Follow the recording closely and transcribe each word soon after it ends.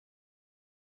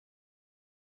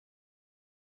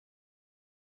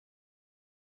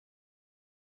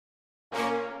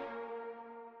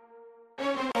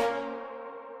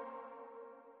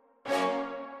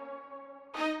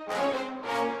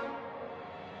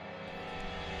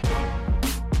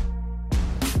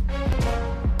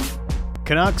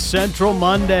Canucks Central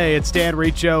Monday. It's Dan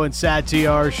Riccio and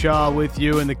Satyar Shah with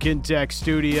you in the Kintec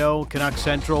studio. Canucks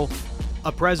Central,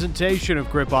 a presentation of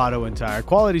Grip Auto and Tire.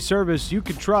 Quality service you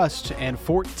can trust and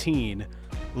 14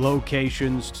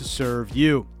 locations to serve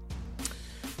you.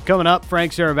 Coming up,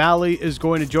 Frank Saravalli is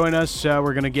going to join us.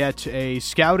 We're going to get a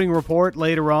scouting report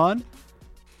later on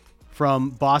from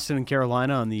Boston and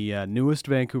Carolina on the newest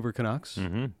Vancouver Canucks,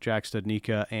 Jack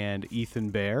Studnicka and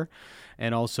Ethan Bear.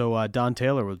 And also Don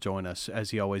Taylor will join us, as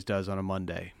he always does on a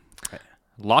Monday.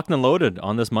 Locked and loaded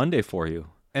on this Monday for you.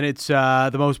 And it's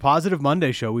the most positive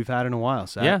Monday show we've had in a while,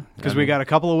 Sat. Yeah. Because we got a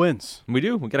couple of wins. We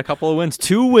do. We got a couple of wins.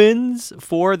 2 wins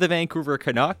for the Vancouver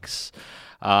Canucks.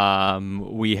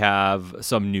 We have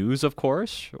some news, of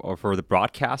course, or for the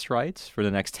broadcast rights for the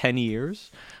next 10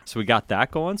 years. So we got that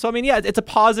going. So, I mean, yeah, it's a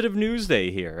positive news day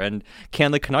here. And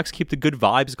can the Canucks keep the good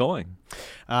vibes going?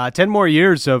 10 more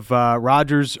years of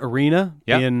Rogers Arena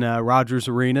Yep. in Rogers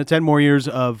Arena. 10 more years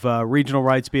of regional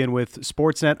rights being with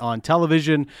Sportsnet on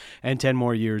television. And 10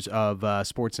 more years of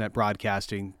Sportsnet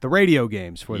broadcasting the radio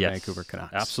games for the Vancouver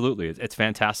Canucks. Absolutely. It's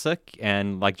fantastic.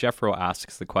 And like Jeffro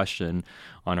asks the question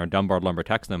on our Dunbar Lumber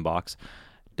text inbox,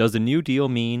 does the new deal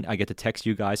mean I get to text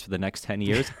you guys for the next 10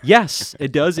 years? Yes,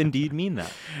 it does indeed mean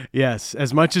that. Yes,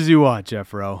 as much as you want,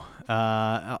 Jeffro.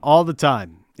 All the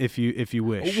time, if you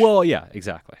wish. Well, yeah,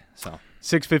 exactly. So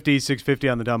 650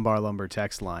 on the Dunbar Lumber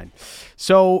text line.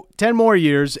 So 10 more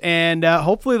years, and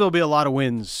hopefully there'll be a lot of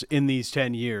wins in these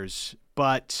 10 years.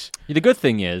 But the good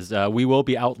thing is we will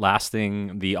be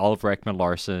outlasting the Oliver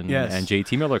Ekman-Larsson and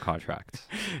JT Miller contracts.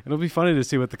 It'll be funny to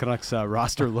see what the Canucks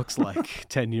roster looks like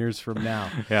 10 years from now.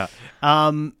 Yeah.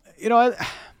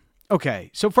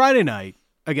 Okay, so Friday night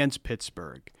against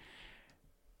Pittsburgh,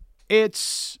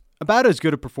 it's about as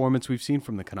good a performance we've seen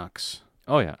from the Canucks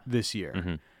this year.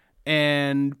 Mm-hmm.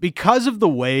 And because of the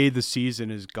way the season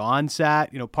has gone,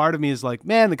 Sat, part of me is like,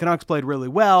 man, the Canucks played really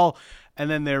well. And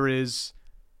then there is,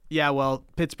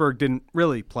 Pittsburgh didn't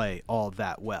really play all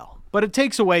that well. But it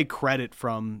takes away credit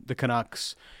from the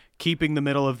Canucks keeping the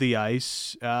middle of the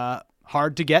ice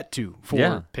hard to get to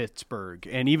for Pittsburgh.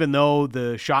 And even though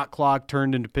the shot clock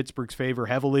turned into Pittsburgh's favor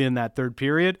heavily in that third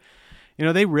period,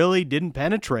 they really didn't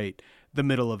penetrate the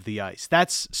middle of the ice.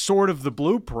 That's sort of the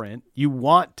blueprint you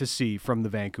want to see from the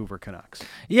Vancouver Canucks.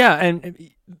 Yeah,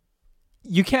 and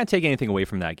you can't take anything away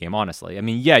from that game, honestly. I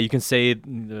mean, you can say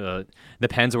the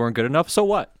Pens weren't good enough. So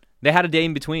what? They had a day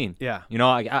in between. Yeah.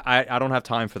 I don't have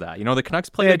time for that. The Canucks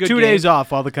played a good game. They had 2 days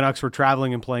off while the Canucks were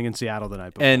traveling and playing in Seattle the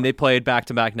night before. And they played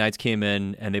back-to-back nights, came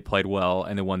in, and they played well,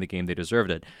 and they won the game. They deserved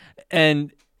it.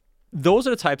 And those are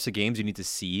the types of games you need to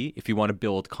see if you want to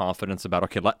build confidence about,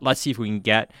 okay, let's see if we can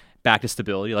get back to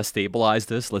stability. Let's stabilize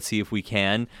this. Let's see if we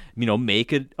can,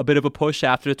 make it a bit of a push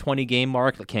after the 20-game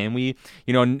mark. Can we,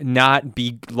 not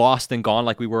be lost and gone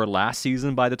like we were last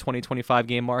season by the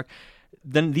 20-25-game mark?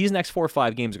 Then these next 4 or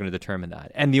 5 games are going to determine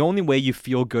that. And the only way you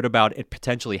feel good about it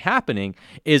potentially happening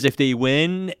is if they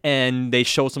win and they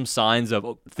show some signs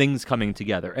of things coming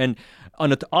together. And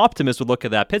an optimist would look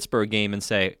at that Pittsburgh game and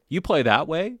say, you play that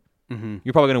way,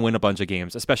 you're probably going to win a bunch of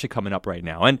games, especially coming up right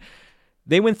now. And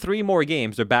they win 3 more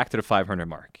games, they're back to the 500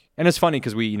 mark. And it's funny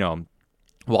because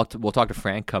we'll talk to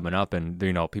Frank coming up, and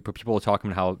people are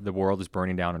talking about how the world is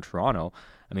burning down in Toronto.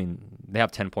 I mean, they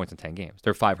have 10 points in 10 games.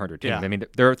 They're 500 team. Yeah. I mean,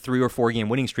 they're a 3 or 4 game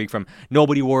winning streak from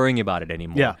nobody worrying about it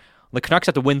anymore. Yeah. The Canucks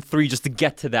have to win 3 just to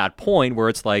get to that point where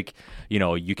it's like,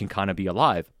 you can kind of be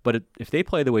alive. But if they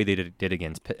play the way they did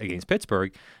against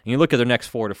Pittsburgh, and you look at their next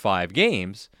 4 to 5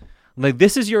 games, like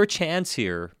this is your chance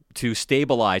here to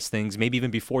stabilize things, maybe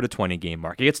even before the 20-game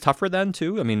mark. It gets tougher then,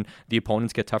 too. I mean, the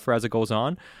opponents get tougher as it goes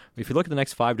on. If you look at the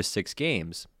next 5 to 6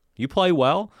 games, you play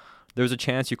well, there's a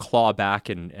chance you claw back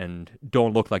and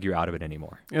don't look like you're out of it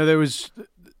anymore. There was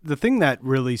the thing that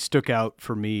really stuck out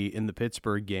for me in the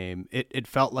Pittsburgh game. It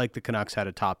felt like the Canucks had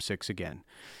a top 6 again.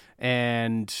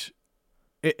 And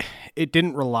it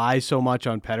didn't rely so much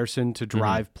on Pettersson to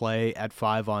drive play at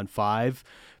 5-on-5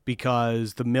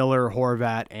 because the Miller,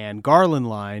 Horvat, and Garland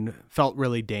line felt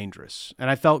really dangerous. And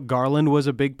I felt Garland was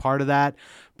a big part of that,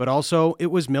 but also it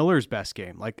was Miller's best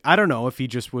game. Like, I don't know if he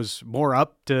just was more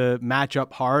up to match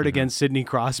up hard against Sidney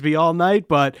Crosby all night,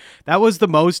 but that was the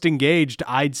most engaged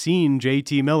I'd seen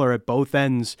JT Miller at both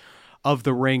ends of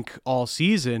the rink all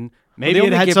season. Maybe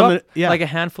it had some, like a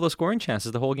handful of scoring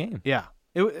chances the whole game. Yeah.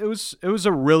 It was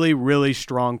a really, really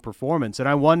strong performance. And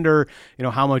I wonder,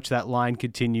 how much that line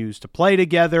continues to play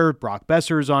together. Brock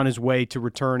Besser's on his way to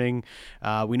returning.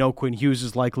 We know Quinn Hughes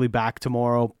is likely back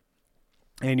tomorrow.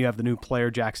 And you have the new player,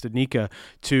 Jack Studnicka,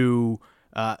 to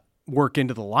work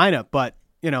into the lineup. But,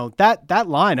 that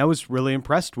line, I was really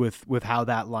impressed with how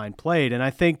that line played. And I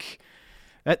think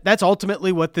That's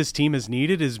ultimately what this team has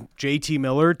needed, is JT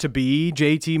Miller to be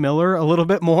JT Miller a little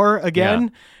bit more again. Yeah.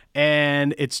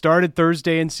 And it started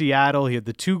Thursday in Seattle. He had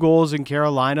the 2 goals in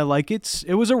Carolina.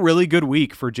 It was a really good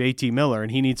week for JT Miller, and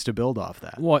he needs to build off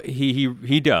that. Well,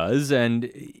 he does,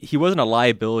 and he wasn't a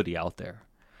liability out there.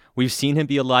 We've seen him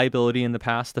be a liability in the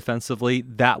past defensively.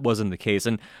 That wasn't the case.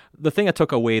 And the thing I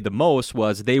took away the most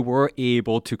was they were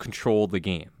able to control the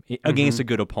game against a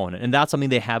good opponent. And that's something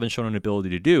they haven't shown an ability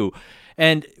to do.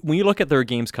 And when you look at their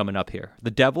games coming up here,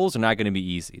 the Devils are not going to be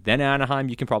easy. Then Anaheim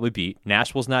you can probably beat.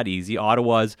 Nashville's not easy.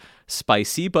 Ottawa's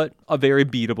spicy, but a very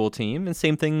beatable team. And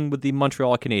same thing with the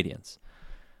Montreal Canadiens.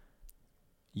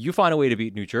 You find a way to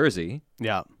beat New Jersey,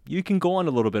 yeah, you can go on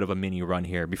a little bit of a mini run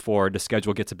here before the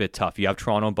schedule gets a bit tough. You have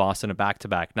Toronto and Boston at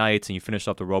back-to-back nights, and you finish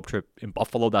up the road trip in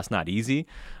Buffalo. That's not easy.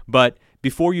 But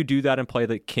before you do that and play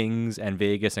the Kings and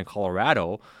Vegas and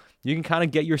Colorado, you can kind of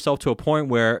get yourself to a point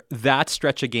where that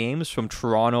stretch of games from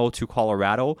Toronto to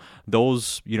Colorado,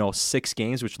 those 6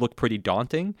 games, which look pretty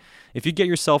daunting, if you get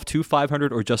yourself to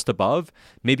 500 or just above,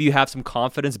 maybe you have some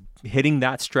confidence hitting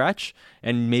that stretch,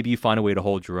 and maybe you find a way to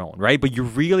hold your own, right? But you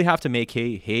really have to make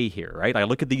hay here, right? I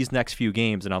look at these next few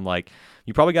games, and I'm like,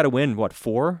 you probably got to win,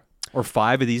 4 or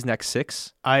 5 of these next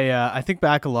 6? I think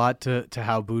back a lot to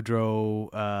how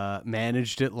Boudreau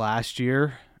managed it last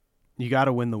year. You got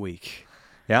to win the week.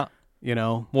 Yeah.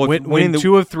 Win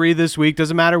 2 of 3 this week.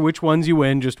 Doesn't matter which ones you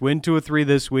win. Just win 2 of 3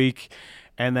 this week.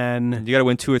 And then you got to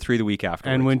win 2 or 3 the week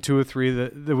afterwards. And win 2 or 3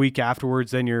 the week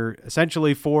afterwards. Then you're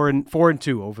essentially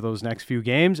 4-2 over those next few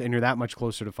games, and you're that much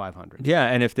closer to 500. Yeah,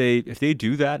 and if they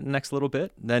do that in the next little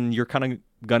bit, then you're kind of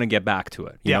gonna get back to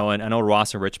it. You know, and I know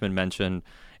Ross and Richmond mentioned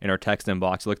in our text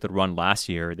inbox, looked at the run last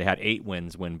year. They had 8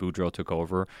 wins when Boudreau took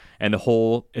over, and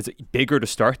it's bigger to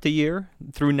start the year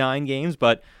through 9 games,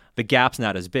 but the gap's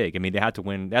not as big. I mean, they had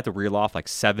to reel off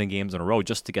 7 games in a row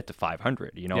just to get to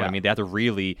 500. You know what I mean? They had to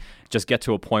really just get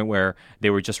to a point where they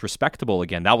were just respectable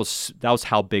again. That was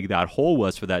how big that hole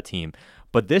was for that team.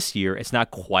 But this year, it's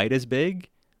not quite as big,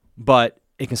 but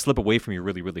it can slip away from you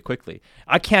really, really quickly.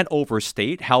 I can't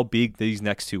overstate how big these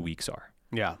next 2 weeks are.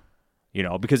 Yeah.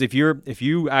 Because if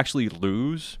you actually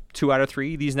lose 2 out of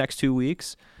 3 these next 2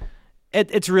 weeks,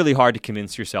 it's really hard to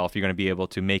convince yourself you're going to be able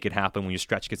to make it happen when your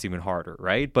stretch gets even harder,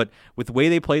 right? But with the way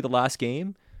they played the last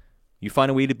game, you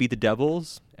find a way to beat the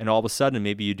Devils, and all of a sudden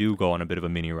maybe you do go on a bit of a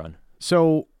mini run.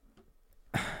 So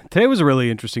today was a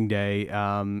really interesting day.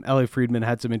 Elliot Friedman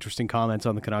had some interesting comments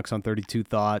on the Canucks on 32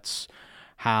 Thoughts,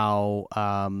 how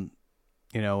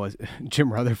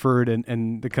Jim Rutherford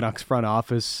and the Canucks front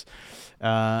office,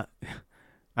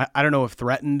 I don't know if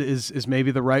threatened is maybe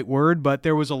the right word, but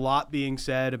there was a lot being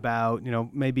said about,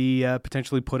 maybe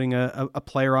potentially putting a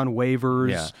player on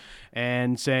waivers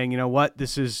and saying,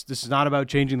 this is not about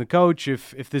changing the coach.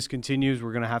 If this continues,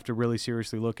 we're going to have to really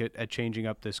seriously look at changing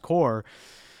up this core.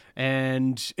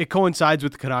 And it coincides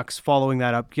with the Canucks following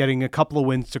that up, getting a couple of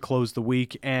wins to close the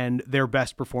week and their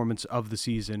best performance of the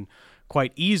season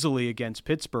quite easily against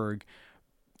Pittsburgh.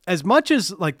 As much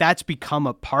as that's become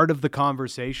a part of the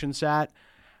conversation, Sat,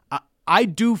 I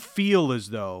do feel as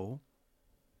though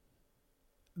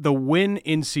the win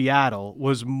in Seattle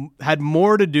had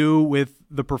more to do with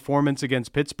the performance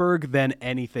against Pittsburgh than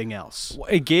anything else.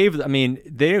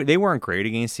 They weren't great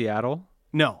against Seattle.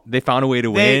 No. They found a way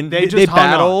to win. They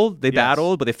battled,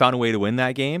 but they found a way to win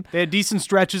that game. They had decent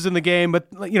stretches in the game, but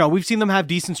we've seen them have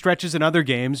decent stretches in other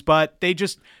games, but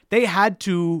they had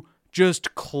to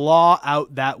just claw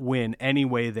out that win any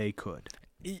way they could.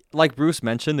 Like Bruce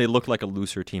mentioned, they looked like a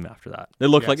looser team after that. They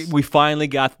looked like we finally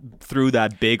got through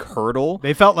that big hurdle.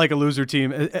 They felt like a looser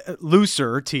team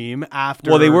after.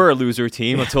 Well, they were a loser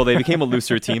team until they became a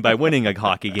looser team by winning a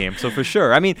hockey game. So for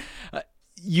sure,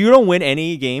 you don't win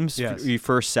any games your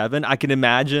first 7. I can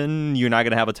imagine you're not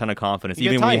going to have a ton of confidence,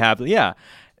 even when you have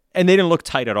And they didn't look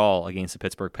tight at all against the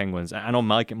Pittsburgh Penguins. I know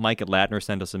Mike at Ladner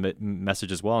sent us a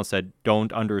message as well and said,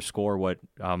 don't underscore what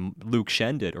Luke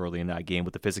Schenn did early in that game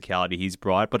with the physicality he's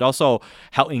brought, but also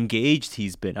how engaged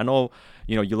he's been. I know,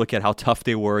 you look at how tough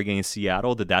they were against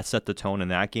Seattle. Did that set the tone in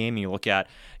that game? And you look at,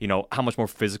 how much more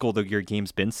physical your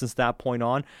game's been since that point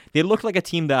on. They looked like a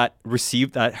team that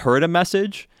heard a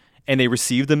message, and they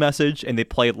received the message, and they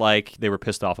played like they were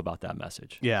pissed off about that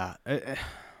message. Yeah.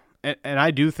 And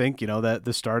I do think, that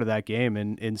the start of that game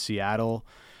in Seattle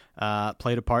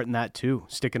played a part in that too.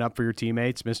 Sticking up for your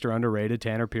teammates, Mr. Underrated,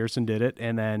 Tanner Pearson did it.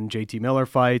 And then JT Miller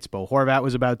fights. Bo Horvat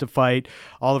was about to fight.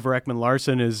 Oliver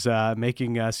Ekman-Larsson is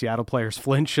making Seattle players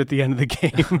flinch at the end of the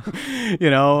game.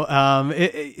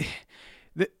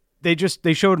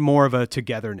 they showed more of a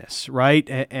togetherness, right,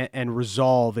 and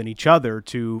resolve in each other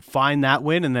to find that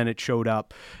win, and then it showed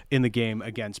up in the game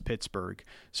against Pittsburgh.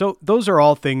 So those are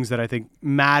all things that I think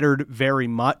mattered very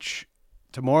much.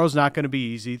 Tomorrow's not going to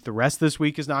be easy. The rest of this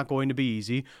week is not going to be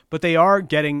easy, but they are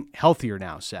getting healthier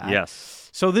now, Sat. Yes.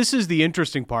 So this is the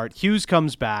interesting part. Hughes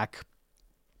comes back.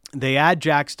 They add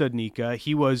Jack Studnicka.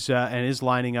 He was and is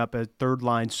lining up at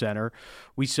third-line center.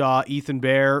 We saw Ethan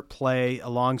Bear play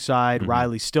alongside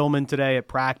Riley Stillman today at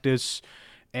practice,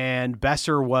 and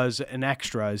Besser was an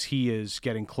extra as he is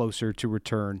getting closer to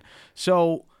return.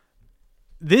 So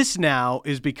this now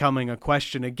is becoming a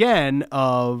question again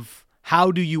of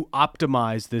how do you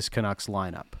optimize this Canucks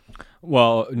lineup?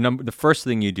 Well, the first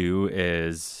thing you do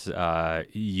is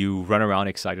you run around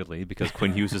excitedly because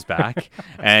Quinn Hughes is back,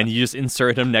 and you just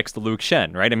insert him next to Luke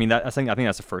Schenn, right? I mean, I think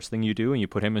that's the first thing you do, and you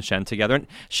put him and Schenn together. And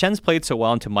Schenn's played so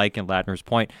well, and to Mike and Ladner's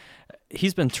point,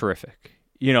 he's been terrific.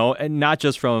 And not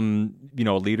just from, a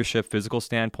leadership, physical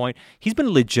standpoint, he's been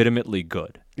legitimately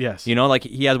good. Yes. Like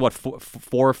he has, 4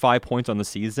 or 5 points on the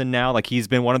season now. Like he's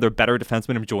been one of their better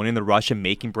defensemen of joining the rush and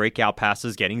making breakout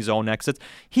passes, getting zone exits.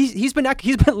 He's been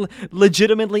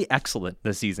legitimately excellent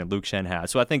this season, Luke Schenn has.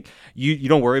 So I think you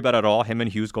don't worry about it at all. Him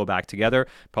and Hughes go back together,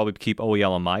 probably keep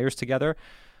OEL and Myers together.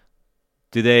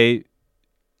 Do they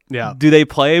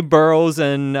play Burrows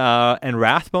and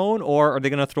Rathbone, or are they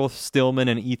going to throw Stillman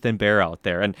and Ethan Bear out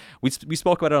there? And we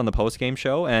spoke about it on the post-game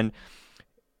show, and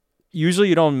usually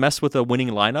you don't mess with a winning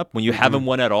lineup. When you haven't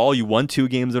won at all, you won 2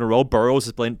 games in a row. Burrows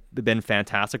has been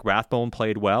fantastic. Rathbone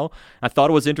played well. I thought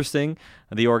it was interesting.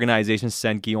 The organization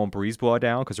sent Guillaume Brisebois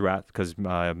down because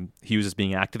Hughes is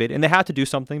being activated, and they had to do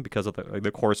something because of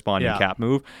the corresponding cap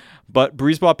move. But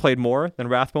Brisebois played more than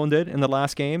Rathbone did in the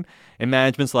last game, and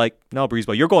management's like, no,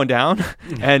 Brisebois, you're going down.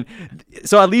 And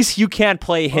so at least you can't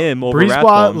play him over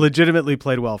Rathbone. Brisebois legitimately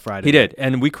played well Friday. He did,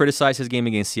 and we criticized his game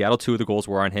against Seattle. 2 of the goals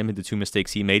were on him, and the 2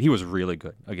 mistakes he made. He was really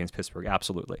good against Pittsburgh,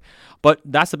 absolutely. But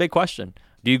that's the big question.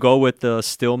 Do you go with the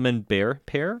Stillman-Bear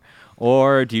pair,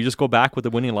 or do you just go back with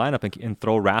the winning lineup and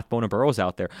throw Rathbone and Burrows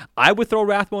out there? I would throw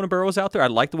Rathbone and Burrows out there. I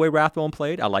like the way Rathbone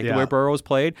played. I like the way Burrows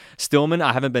played. Stillman,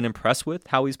 I haven't been impressed with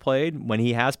how he's played when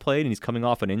he has played, and he's coming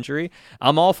off an injury.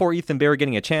 I'm all for Ethan Bear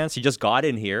getting a chance. He just got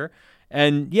in here.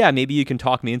 And yeah, maybe you can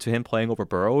talk me into him playing over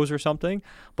Burrows or something.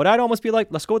 But I'd almost be like,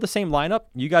 let's go with the same lineup.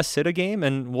 You guys sit a game,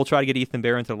 and we'll try to get Ethan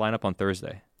Bear into the lineup on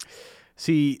Thursday.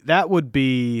 See, that would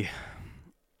be...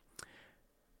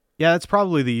 Yeah, that's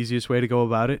probably the easiest way to go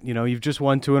about it. You've just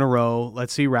won 2 in a row.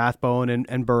 Let's see Rathbone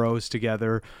and Burrows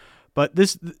together. But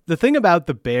the thing about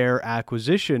the Bear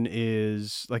acquisition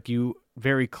is, like, you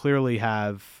very clearly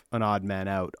have an odd man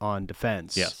out on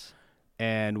defense. Yes.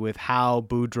 And with how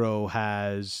Boudreau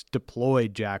has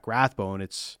deployed Jack Rathbone,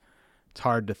 it's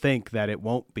hard to think that it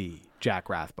won't be Jack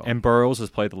Rathbone. And Burrows has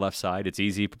played the left side. It's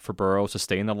easy for Burrows to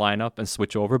stay in the lineup and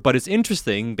switch over. But it's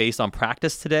interesting, based on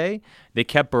practice today, they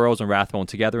kept Burrows and Rathbone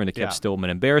together, and they kept Stillman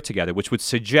and Bear together, which would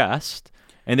suggest,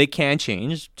 and they can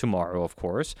change tomorrow, of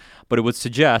course, but it would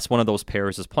suggest one of those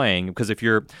pairs is playing. Because if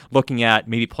you're looking at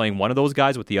maybe playing one of those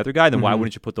guys with the other guy, then why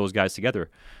wouldn't you put those guys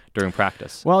together during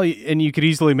practice? Well, and you could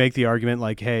easily make the argument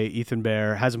like, hey, Ethan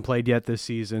Bear hasn't played yet this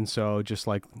season, so just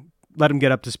like let him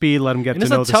get up to speed, let him get to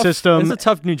know the system. It's a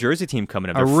tough New Jersey team coming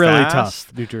in. They're really fast.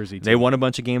 Tough New Jersey team. They won a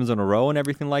bunch of games in a row and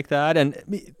everything like that.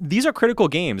 And these are critical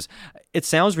games. It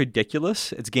sounds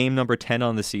ridiculous. It's game number 10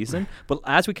 on the season. But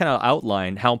as we kind of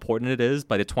outlined how important it is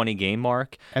by the 20-game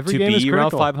mark to be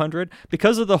around 500,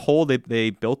 because of the hole they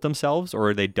built themselves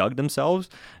or they dug themselves,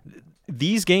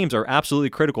 these games are absolutely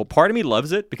critical. Part of me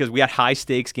loves it because we had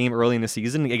high-stakes game early in the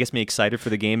season. It gets me excited for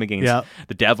the game against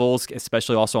the Devils,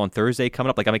 especially also on Thursday coming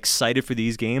up. Like, I'm excited for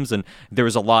these games, and there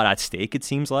was a lot at stake, it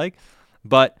seems like.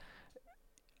 But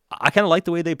I kind of like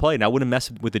the way they played, and I wouldn't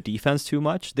mess with the defense too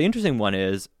much. The interesting one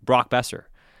is Brock Besser,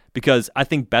 because I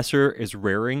think Besser is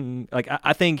raring. Like,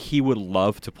 I think he would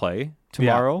love to play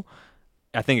tomorrow.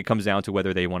 Yeah. I think it comes down to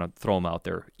whether they want to throw him out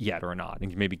there yet or not,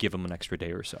 and maybe give him an extra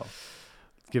day or so.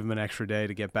 Give him an extra day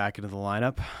to get back into the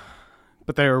lineup.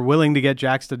 But they were willing to get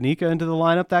Jack Studnicka into the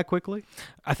lineup that quickly?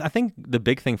 I think the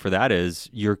big thing for that is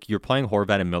you're playing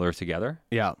Horvat and Miller together.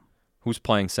 Yeah. Who's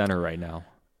playing center right now?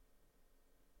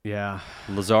 Yeah.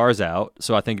 Lazar's out,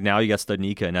 so I think now you got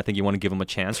Studnicka, and I think you want to give him a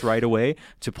chance right away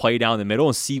to play down the middle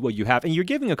and see what you have. And you're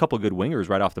giving a couple of good wingers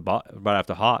right off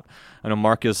the hop. I know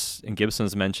Marcus and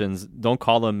Gibson's mentions, don't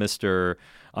call him Mr.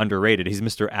 Underrated. He's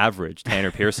Mr. Average, Tanner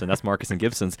Pearson. That's Marcus and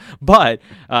Gibson's. But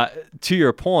to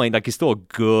your point, like, he's still a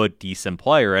good, decent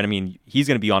player. And I mean, he's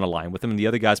going to be on a line with him. And the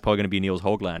other guy's probably going to be Niels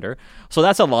Höglander. So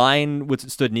that's a line with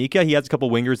Studnicka. He has a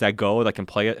couple wingers that can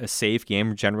play a safe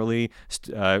game. Generally,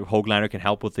 Höglander can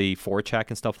help with the forecheck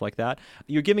and stuff like that.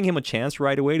 You're giving him a chance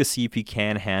right away to see if he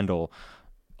can handle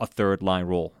a third line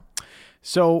role.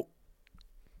 So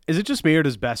is it just me, or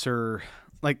does Besser,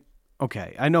 like,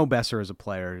 okay, I know Besser as a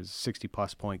player is a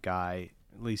 60-plus point guy,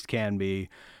 at least can be,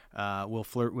 will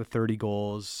flirt with 30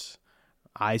 goals.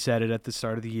 I said it at the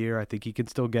start of the year. I think he can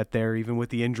still get there, even with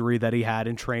the injury that he had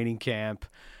in training camp.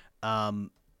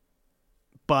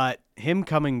 But him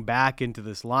coming back into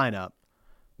this lineup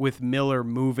with Miller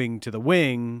moving to the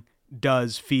wing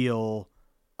does feel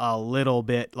a little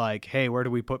bit like, hey, where do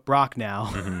we put Brock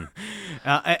now? Mm-hmm.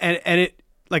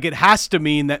 And it has to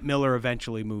mean that Miller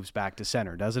eventually moves back to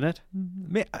center, doesn't it?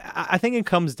 I think it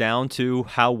comes down to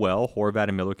how well Horvat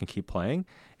and Miller can keep playing.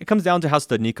 It comes down to how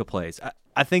Studnicka plays.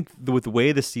 I think with the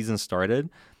way the season started,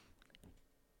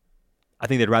 I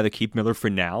think they'd rather keep Miller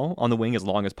for now on the wing as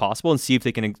long as possible and see if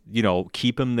they can,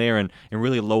 keep him there and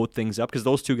really load things up, because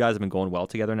those two guys have been going well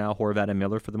together now, Horvat and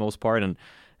Miller, for the most part. And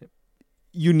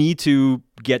you need to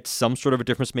get some sort of a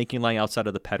difference-making line outside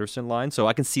of the Pettersson line. So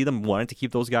I can see them wanting to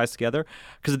keep those guys together,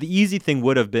 because the easy thing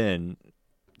would have been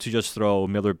to just throw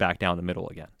Miller back down the middle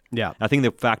again. Yeah. I think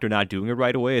the fact they're not doing it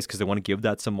right away is because they want to give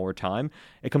that some more time.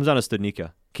 It comes down to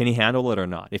Studnicka. Can he handle it or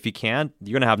not? If he can't,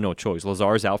 you're going to have no choice.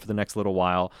 Lazar's out for the next little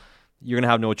while. You're going to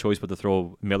have no choice but to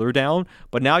throw Miller down.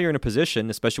 But now you're in a position,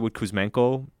 especially with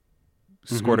Kuzmenko,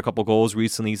 scored a couple goals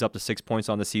recently. He's up to 6 points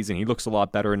on the season. He looks a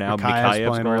lot better now. Mikheyev's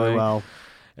playing really well.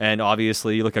 And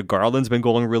obviously, you look at Garland's been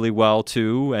going really well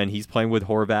too, and he's playing with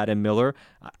Horvat and Miller.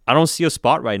 I don't see a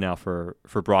spot right now for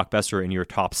Brock Besser in your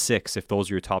top six, if those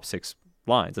are your top six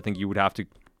lines. I think you would have to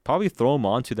probably throw him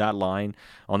onto that line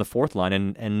on the fourth line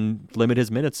and limit his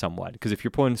minutes somewhat. Because if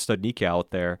you're putting Studnicka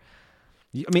out there,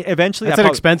 eventually that's an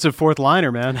expensive fourth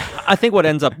liner, man. I think what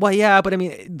ends up, but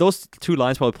those two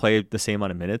lines probably play the same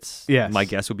amount of minutes. Yes. My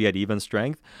guess would be at even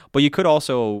strength. But you could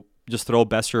also just throw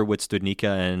Besser with Studnicka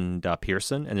and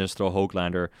Pearson, and just throw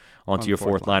Höglander onto your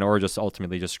fourth line, or just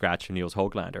ultimately just scratch Niels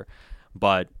Höglander.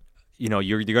 But you're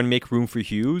going to make room for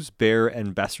Hughes, Bear,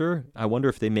 and Besser. I wonder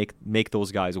if they make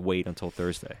those guys wait until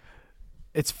Thursday.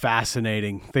 It's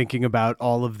fascinating thinking about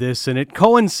all of this, and it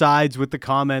coincides with the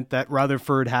comment that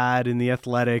Rutherford had in The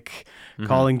Athletic,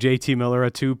 calling JT Miller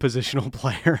a two-positional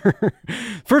player.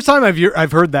 First time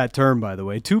I've heard that term, by the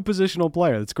way, two-positional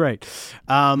player. That's great.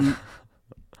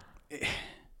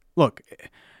 Look,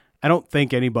 I don't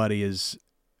think anybody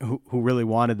who really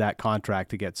wanted that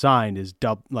contract to get signed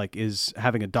is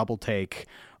having a double take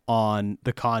on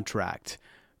the contract,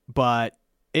 but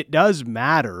it does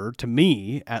matter to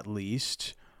me, at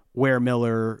least, where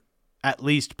Miller at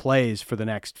least plays for the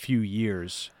next few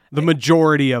years, the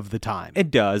majority of the time.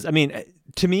 It does.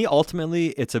 To me, ultimately,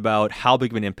 it's about how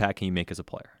big of an impact can you make as a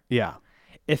player. Yeah.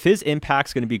 If his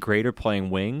impact's going to be greater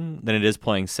playing wing than it is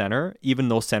playing center, even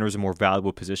though center is a more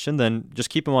valuable position, then just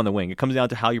keep him on the wing. It comes down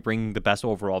to how you bring the best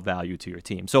overall value to your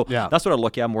team. So That's what I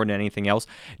look at more than anything else.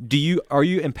 Are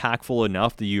you impactful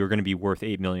enough that you're going to be worth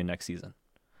 $8 million next season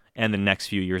and the next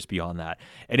few years beyond that?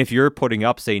 And if you're putting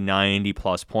up, say,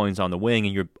 90-plus points on the wing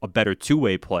and you're a better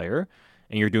two-way player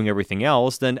and you're doing everything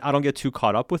else, then I don't get too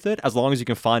caught up with it, as long as you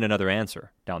can find another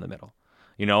answer down the middle.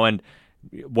 And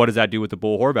what does that do with the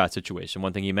Bo Horvat situation?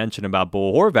 One thing you mentioned about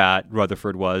Bo Horvat,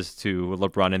 Rutherford, was to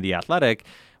LeBron in The Athletic,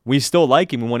 we still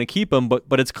like him, we want to keep him,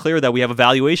 but it's clear that we have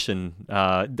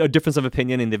a difference of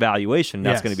opinion in the evaluation.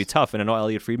 That's going to be tough. And I know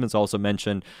Elliot Friedman's also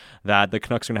mentioned that the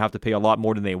Canucks are going to have to pay a lot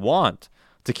more than they want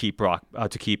to keep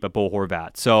a Bo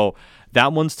Horvat. So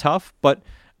that one's tough, but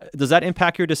does that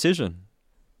impact your decision?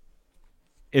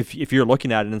 If you're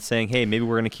looking at it and saying, hey, maybe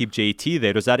we're going to keep JT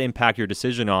there, does that impact your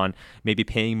decision on maybe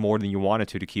paying more than you wanted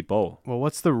to keep Bo? Well,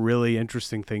 what's the really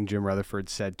interesting thing Jim Rutherford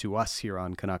said to us here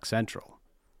on Canuck Central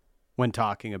when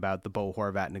talking about the Bo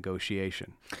Horvat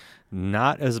negotiation?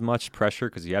 Not as much pressure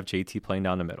because you have JT playing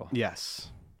down the middle.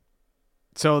 Yes.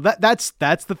 So that's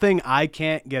the thing I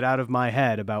can't get out of my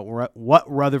head about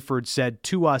what Rutherford said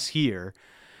to us here.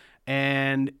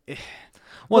 And the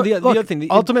other thing,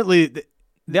 ultimately,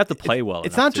 they have to play well.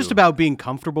 It's not just about being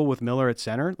comfortable with Miller at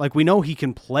center. Like, we know he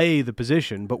can play the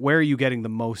position, but where are you getting the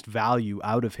most value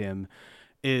out of him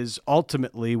is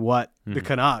ultimately what the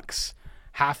Canucks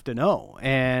have to know.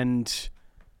 And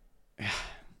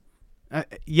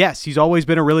yes, he's always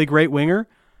been a really great winger,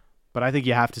 but I think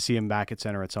you have to see him back at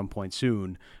center at some point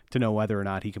soon to know whether or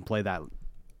not he can play that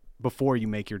before you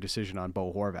make your decision on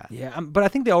Bo Horvat. Yeah, but I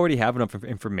think they already have enough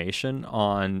information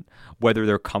on whether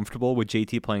they're comfortable with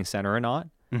JT playing center or not.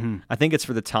 I think it's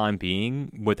for the time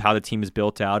being with how the team is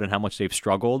built out and how much they've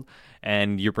struggled,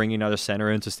 and you're bringing another center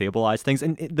in to stabilize things.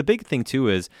 And the big thing, too,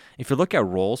 is if you look at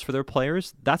roles for their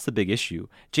players, that's the big issue.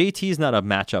 JT is not a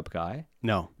matchup guy.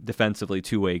 No. Defensively,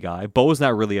 two-way guy. Bo's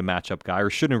not really a matchup guy or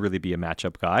shouldn't really be a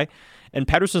matchup guy. And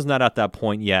Pettersson's not at that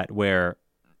point yet where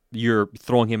you're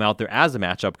throwing him out there as a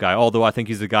matchup guy, although I think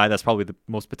he's the guy that's probably the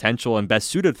most potential and best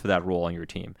suited for that role on your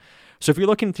team. So if you're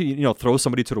looking to, throw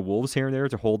somebody to the Wolves here and there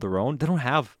to hold their own, they don't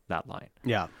have that line.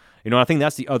 Yeah. I think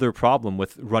that's the other problem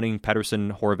with running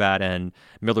Pettersson, Horvat, and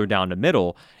Miller down the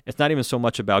middle. It's not even so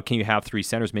much about can you have three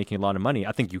centers making a lot of money.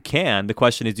 I think you can. The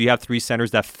question is, do you have three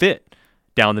centers that fit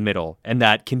down the middle and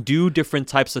that can do different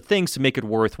types of things to make it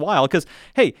worthwhile? Because,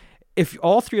 hey, if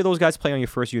all three of those guys play on your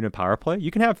first unit power play,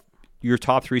 you can have your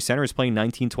top three centers playing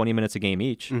 19, 20 minutes a game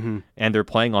each, and they're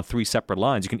playing on three separate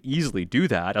lines. You can easily do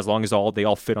that as long as they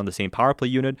all fit on the same power play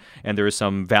unit, and there is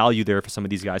some value there for some of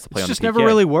these guys to play on the PK. It's just never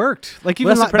really worked. Like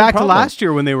even back to last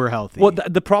year when they were healthy. Well,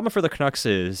 the problem for the Canucks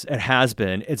it's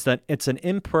that it's an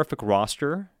imperfect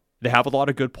roster. They have a lot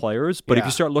of good players, but if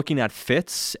you start looking at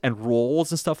fits and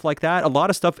roles and stuff like that, a lot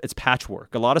of stuff, it's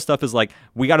patchwork. A lot of stuff is like,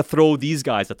 we got to throw these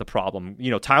guys at the problem.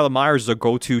 Tyler Myers is a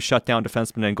go-to shutdown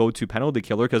defenseman and go-to penalty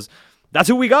killer because that's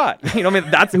who we got.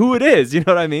 That's who it is. You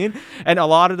know what I mean? And a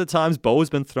lot of the times, Bo's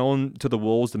been thrown to the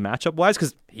Wolves, the matchup-wise,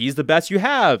 because he's the best you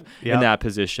have in that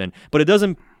position. But it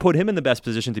doesn't put him in the best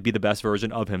position to be the best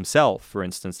version of himself, for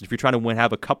instance. If you're trying to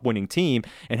have a cup-winning team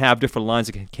and have different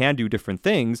lines that can do different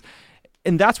things,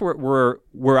 and that's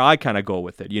where I kind of go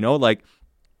with it.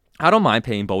 I don't mind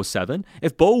paying Bo 7.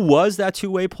 If Bo was that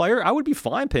two-way player, I would be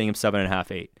fine paying him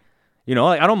 7.5, 8.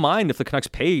 I don't mind if the Canucks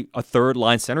pay a third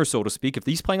line center, so to speak. If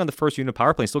he's playing on the first unit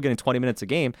power play and still getting 20 minutes a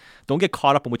game, don't get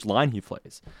caught up in which line he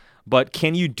plays. But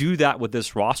can you do that with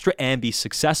this roster and be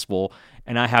successful?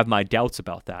 And I have my doubts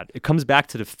about that. It comes back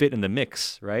to the fit in the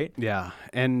mix, right? Yeah,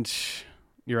 and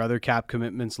your other cap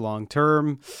commitments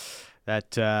long-term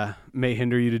that may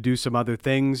hinder you to do some other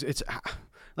things. It's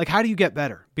like, how do you get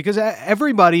better? Because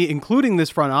everybody, including this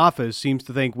front office, seems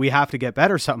to think we have to get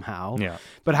better somehow. Yeah.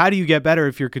 But how do you get better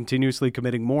if you're continuously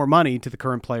committing more money to the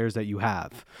current players that you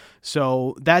have?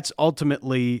 So that's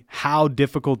ultimately how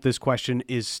difficult this question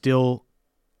is still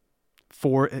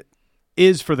for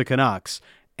the Canucks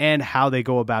and how they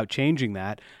go about changing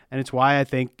that. And it's why I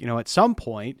think, at some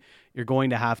point you're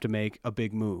going to have to make a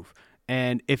big move.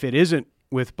 And if it isn't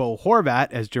with Bo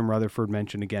Horvat, as Jim Rutherford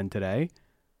mentioned again today,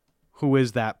 who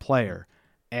is that player?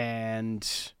 And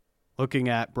looking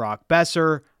at Brock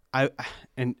Besser,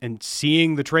 and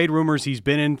seeing the trade rumors he's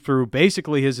been in through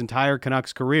basically his entire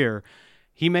Canucks career,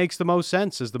 he makes the most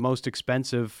sense as the most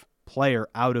expensive player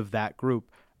out of that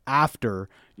group after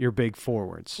your big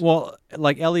forwards. Well,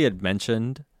 like Elliot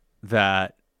mentioned,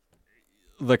 that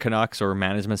the Canucks or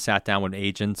management sat down with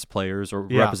agents, players, or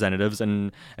representatives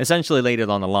and essentially laid it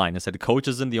on the line and said, coach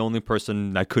isn't the only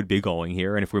person that could be going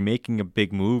here. And if we're making a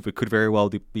big move, it could very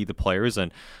well be the players.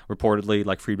 And reportedly,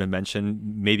 like Friedman mentioned,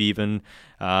 maybe even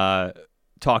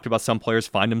talked about some players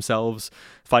finding themselves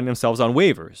on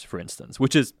waivers, for instance,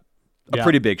 which is a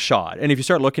pretty big shot. And if you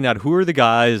start looking at who are the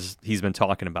guys he's been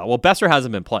talking about, well, Besser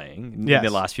hasn't been playing in the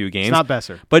last few games. It's not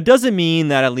Besser. But it doesn't mean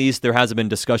that at least there hasn't been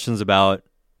discussions about,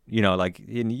 you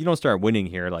don't start winning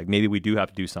here. Like, maybe we do have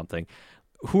to do something.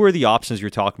 Who are the options you're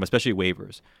talking about, especially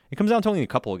waivers? It comes down to only a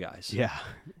couple of guys. Yeah.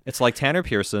 It's like Tanner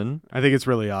Pearson. I think it's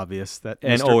really obvious that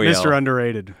and Mr.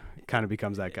 Underrated kind of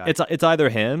becomes that guy. It's either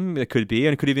him, it could be,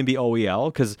 and it could even be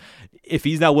OEL, because if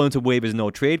he's not willing to waive his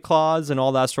no-trade clause and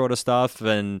all that sort of stuff,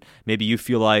 and maybe you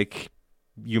feel like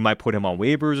you might put him on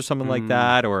waivers or something like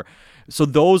that, so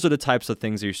those are the types of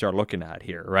things that you start looking at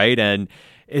here, right? And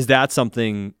is that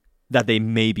something that they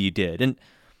maybe did? And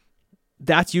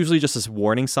that's usually just a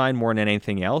warning sign more than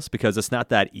anything else, because it's not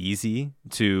that easy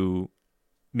to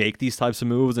make these types of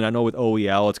moves. And I know with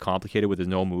OEL, it's complicated with his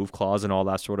no move clause and all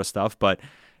that sort of stuff. But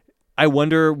I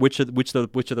wonder which of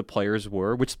the players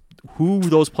were, who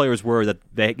those players were that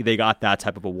they got that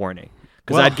type of a warning.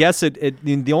 Because I'd guess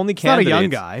the only candidate. It's not a young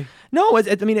guy. No,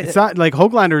 it's not like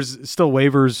Höglander's still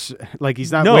waivers. Like,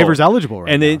 he's not waivers eligible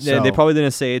right now. And they probably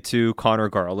didn't say it to Connor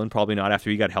Garland. Probably not after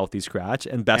he got healthy scratch.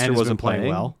 And Besser wasn't playing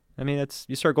well. I mean,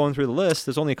 you start going through the list.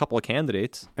 There's only a couple of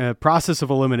candidates. Process of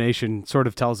elimination sort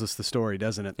of tells us the story,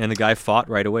 doesn't it? And the guy fought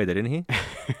right away, didn't he?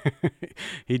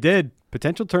 He did.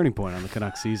 Potential turning point on the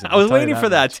Canucks season. I was waiting for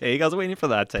that take.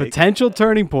 Potential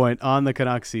turning point on the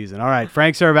Canucks season. All right,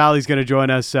 Frank Saravalli's going to join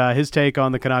us. His take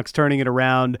on the Canucks turning it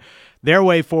around, their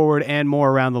way forward, and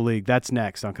more around the league. That's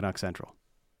next on Canucks Central.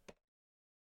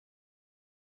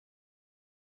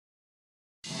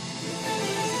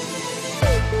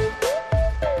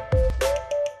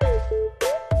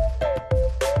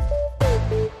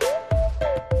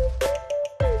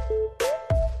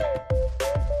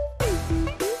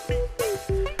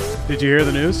 Did you hear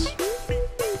the news?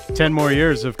 10 more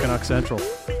years of Canucks Central.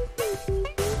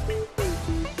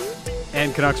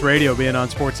 And Canucks Radio being on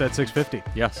Sportsnet 650.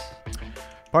 Yes.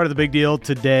 Part of the big deal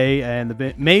today and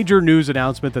the major news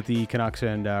announcement that the Canucks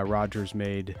and Rogers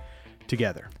made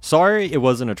together. Sorry it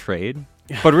wasn't a trade.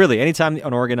 But really, anytime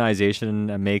an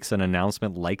organization makes an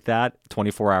announcement like that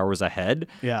 24 hours ahead,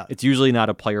 it's usually not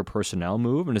a player personnel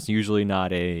move, and it's usually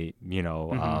not a,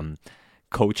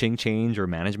 coaching change or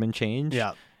management change.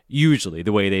 Yeah. Usually,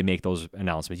 the way they make those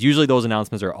announcements. Usually, those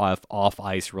announcements are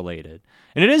off-ice related.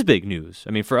 And it is big news.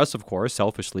 I mean, for us, of course,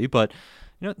 selfishly, but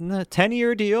the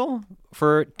 10-year deal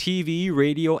for TV,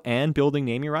 radio, and building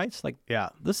naming rights,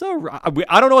 this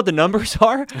I don't know what the numbers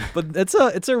are, but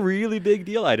it's a really big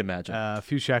deal, I'd imagine. A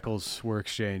few shekels were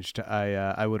exchanged,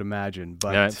 I would imagine.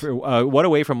 But what a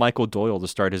way for Michael Doyle to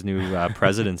start his new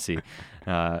presidency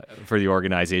for the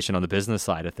organization on the business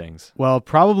side of things. Well,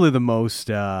 probably the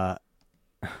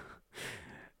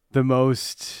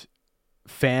most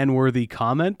fan-worthy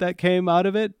comment that came out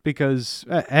of it because,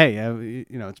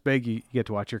 it's big. You get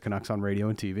to watch your Canucks on radio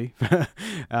and TV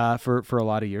for a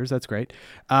lot of years. That's great.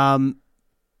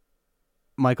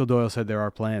 Michael Doyle said there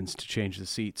are plans to change the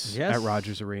seats at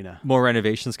Rogers Arena. More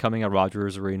renovations coming at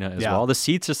Rogers Arena as well. The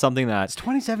seats is something that's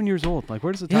 27 years old. Like,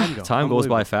 where does the time go? Time goes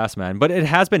by fast, man. But it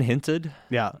has been hinted.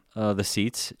 Yeah. The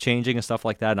seats changing and stuff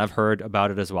like that. And I've heard about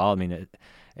it as well. I mean,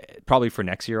 probably for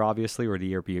next year, obviously, or the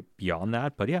year beyond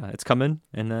that. But yeah, it's coming.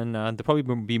 And then there'll probably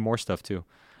be more stuff too.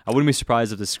 I wouldn't be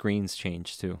surprised if the screens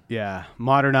change too. Yeah.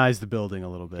 Modernize the building a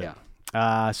little bit.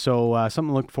 Yeah. So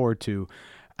something to look forward to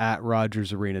at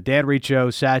Rogers Arena. Dan Riccio,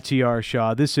 Satyar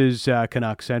Shah. This is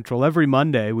Canucks Central. Every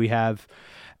Monday we have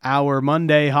our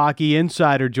Monday Hockey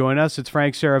Insider join us. It's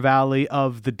Frank Saravalli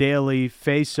of the Daily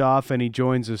Faceoff, and he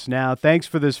joins us now. Thanks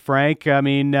for this, Frank. I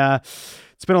mean,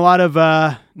 it's been a lot of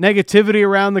negativity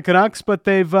around the Canucks, but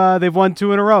they've won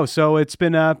 2 in a row, so it's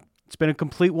been a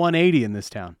complete 180 in this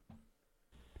town.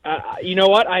 You know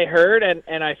what I heard,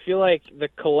 and I feel like the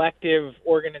collective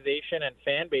organization and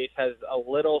fan base has a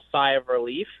little sigh of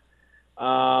relief.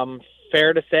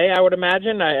 Fair to say, I would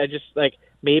imagine. I just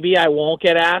maybe I won't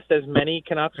get asked as many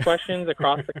Canucks questions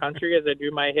across the country as I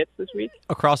do my hits this week.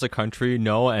 Across the country,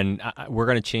 no, and we're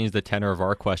going to change the tenor of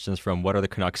our questions from what are the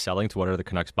Canucks selling to what are the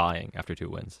Canucks buying after 2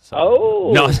 wins.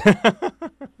 So, no.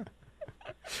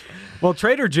 Well,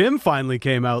 Trader Jim finally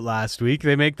came out last week.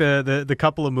 They make the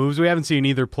couple of moves. We haven't seen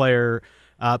either player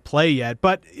play yet,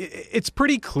 but it's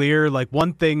pretty clear. Like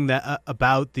one thing that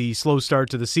about the slow start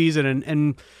to the season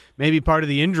and maybe part of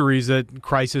the injuries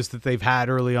crisis that they've had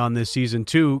early on this season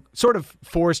too, sort of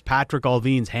forced Patrick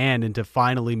Allvin's hand into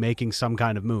finally making some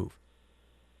kind of move.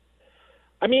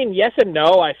 I mean, yes and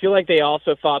no. I feel like they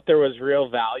also thought there was real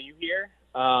value here.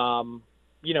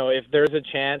 If there's a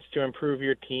chance to improve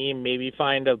your team, maybe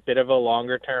find a bit of a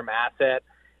longer-term asset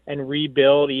and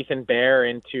rebuild Ethan Bear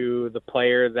into the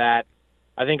player that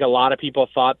I think a lot of people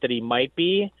thought that he might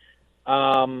be.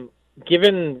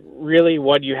 Given really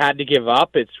what you had to give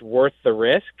up, it's worth the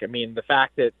risk. I mean, the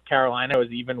fact that Carolina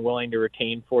was even willing to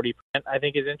retain 40%, I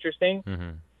think is interesting.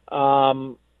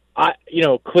 Mm-hmm.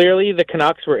 Clearly the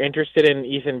Canucks were interested in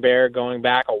Ethan Bear going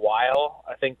back a while,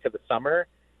 I think to the summer.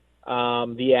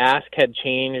 The ask had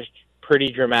changed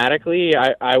pretty dramatically.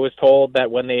 I was told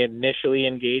that when they initially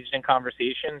engaged in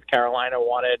conversations, Carolina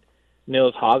wanted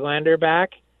Nils Höglander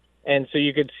back. And so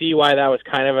you could see why that was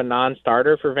kind of a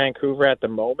non-starter for Vancouver at the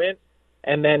moment.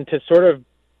 And then to sort of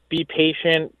be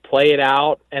patient, play it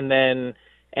out, and then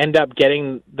end up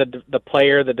getting the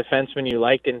player, the defenseman you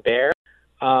liked in Bear.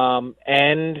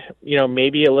 And,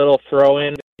 maybe a little throw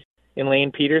in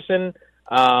Lane Peterson.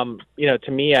 To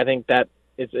me, I think that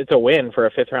it's a win for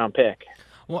a 5th-round pick.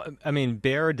 Well, I mean,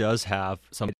 Bear does have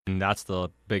some, and that's the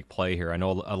big play here. I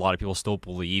know a lot of people still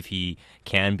believe he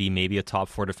can be maybe a top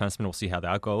 4 defenseman. We'll see how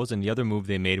that goes. And the other move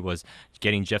they made was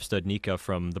getting Jeff Studnicka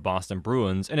from the Boston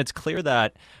Bruins. And it's clear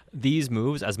that these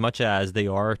moves, as much as they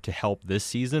are to help this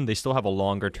season, they still have a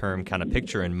longer-term kind of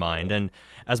picture in mind. And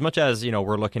as much as,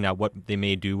 we're looking at what they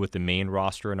may do with the main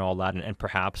roster and all that, and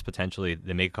perhaps potentially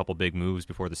they make a couple big moves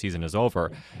before the season is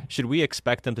over, should we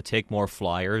expect them to take more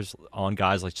flyers on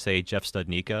guys like, say, Jeff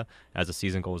Studnicka as the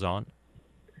season goes on?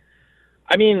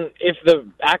 I mean, if the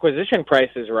acquisition price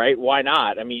is right, why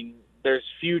not? I mean, there's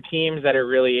few teams that are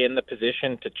really in the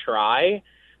position to try.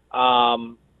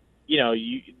 Then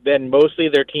mostly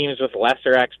they're teams with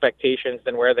lesser expectations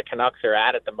than where the Canucks are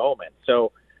at the moment.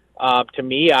 So to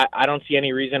me, I don't see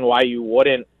any reason why you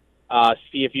wouldn't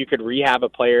see if you could rehab a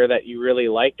player that you really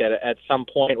liked at some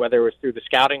point, whether it was through the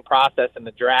scouting process and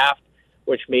the draft,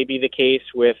 which may be the case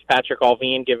with Patrick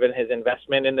Allvin given his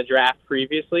investment in the draft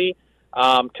previously.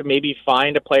 to maybe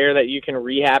find a player that you can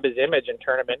rehab his image and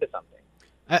turn him into something.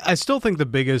 I still think the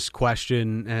biggest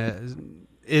question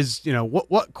is,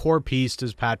 what core piece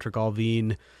does Patrick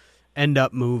Allvin end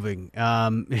up moving?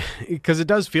 Because it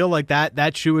does feel like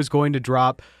that shoe is going to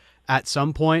drop at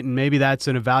some point, and maybe that's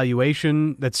an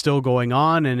evaluation that's still going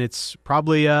on, and it's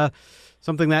probably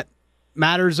something that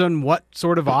matters on what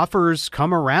sort of offers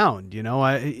come around.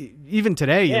 Even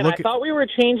today, I thought we were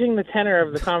changing the tenor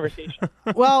of the conversation.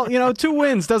 Well, 2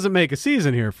 wins doesn't make a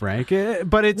season here, Frank.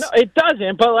 But it's no, it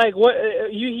doesn't. But like, what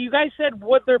you guys said,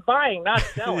 what they're buying, not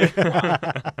selling.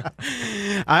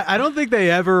 I don't think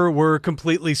they ever were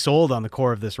completely sold on the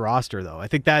core of this roster, though. I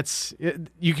think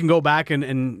you can go back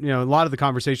and a lot of the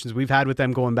conversations we've had with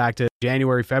them going back to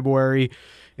January, February.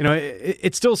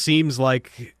 It still seems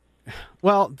like.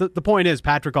 Well, the point is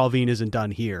Patrick Allvin isn't done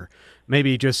here.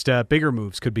 Maybe just bigger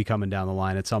moves could be coming down the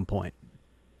line at some point.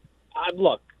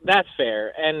 Look, that's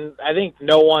fair. And I think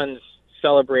no one's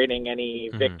celebrating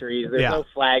any victories. There's no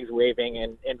flags waving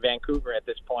in Vancouver at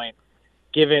this point,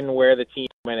 given where the team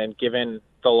went and given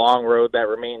the long road that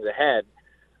remains ahead.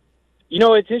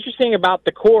 It's interesting about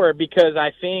the core because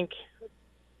I think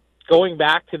going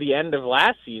back to the end of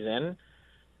last season,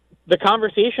 the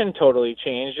conversation totally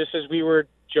changed, just as we were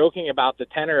joking about the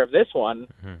tenor of this one,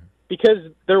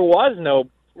 because there was no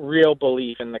real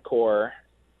belief in the core.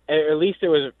 At least it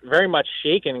was very much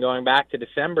shaken going back to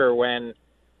December when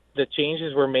the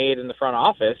changes were made in the front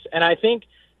office. And I think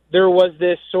there was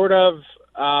this sort of,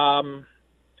 I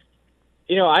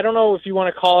don't know if you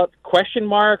want to call it question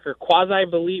mark or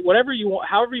quasi-belief, whatever you want,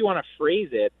 however you want to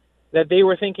phrase it, that they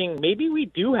were thinking maybe we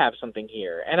do have something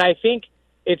here. And I think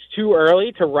it's too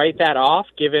early to write that off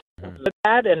given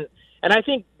that. And I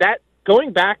think that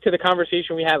going back to the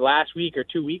conversation we had last week or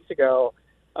 2 weeks ago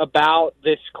about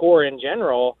this core in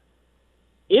general,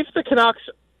 if the Canucks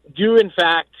do in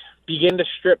fact begin to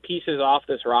strip pieces off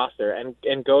this roster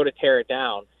and go to tear it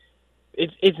down,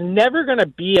 it's never going to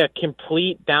be a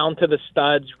complete down to the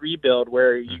studs rebuild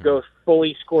where you go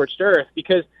fully scorched earth,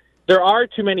 because there are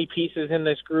too many pieces in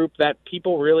this group that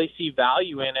people really see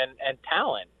value in and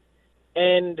talent.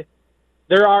 And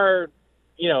there are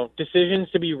decisions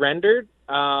to be rendered.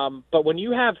 But when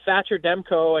you have Thatcher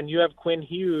Demko and you have Quinn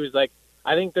Hughes,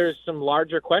 I think there's some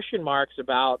larger question marks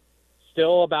about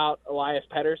Elias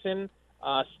Pettersson,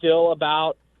 still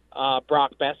about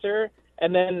Brock Besser.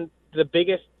 And then the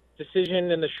biggest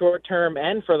decision in the short term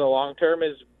and for the long term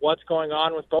is what's going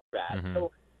on with Bobad.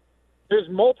 So there's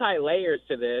multi-layers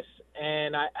to this,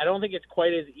 and I don't think it's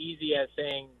quite as easy as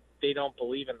saying they don't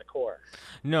believe in the core.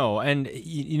 No, and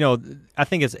I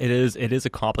think it is a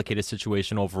complicated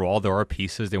situation overall. There are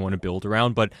pieces they want to build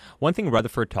around, but one thing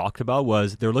Rutherford talked about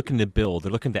was they're looking to build,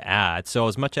 they're looking to add. So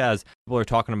as much as people are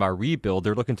talking about rebuild,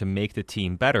 they're looking to make the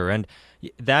team better, and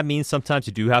that means sometimes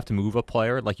you do have to move a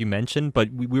player, like you mentioned.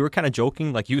 But we were kind of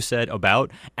joking, like you said,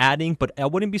 about adding. But I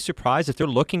wouldn't be surprised if they're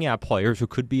looking at players who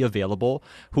could be available,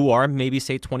 who are maybe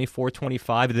say 24,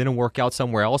 25. It didn't work out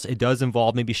somewhere else. It does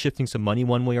involve maybe shifting some money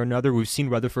one way or another. We've seen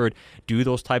Rutherford do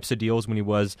those types of deals when he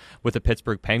was with the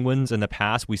Pittsburgh Penguins in the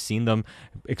past. We've seen them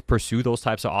pursue those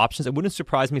types of options. It wouldn't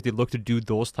surprise me if they look to do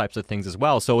those types of things as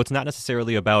well. So it's not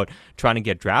necessarily about trying to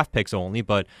get draft picks only,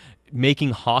 but making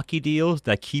hockey deals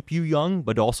that keep you young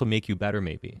but also make you better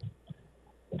maybe.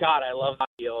 God, I love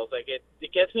hockey deals.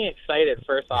 It gets me excited,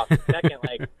 first off. Second,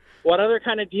 what other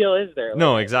kind of deal is there?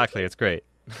 No, exactly. It's great.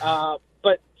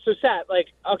 But so Sat,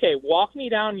 okay, walk me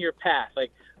down your path.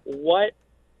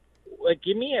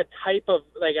 Give me a type of,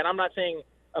 and I'm not saying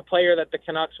a player that the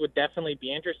Canucks would definitely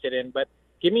be interested in, but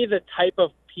give me the type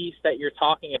of piece that you're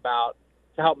talking about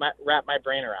to help wrap my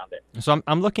brain around it. So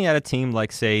I'm looking at a team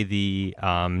like, say, the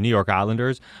New York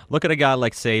Islanders. Look at a guy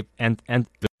like, say, and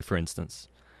for instance,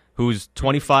 who's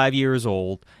 25 years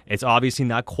old. It's obviously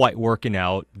not quite working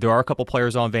out. There are a couple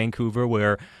players on Vancouver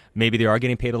where maybe they are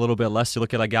getting paid a little bit less. You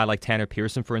look at a guy like Tanner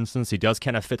Pearson, for instance. He does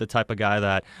kind of fit the type of guy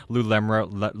that Lou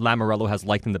Lamoriello has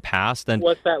liked in the past. And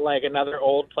what's that, another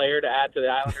old player to add to the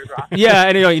Islanders roster? Yeah,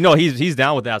 and he's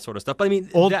down with that sort of stuff. But I mean,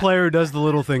 old player does the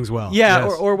little things well. Yeah,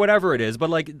 yes. or whatever it is. But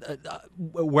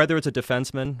whether it's a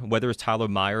defenseman, whether it's Tyler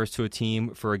Myers to a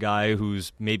team for a guy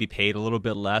who's maybe paid a little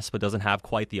bit less but doesn't have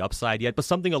quite the upside yet, but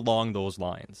something along those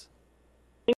lines.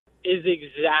 Is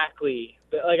exactly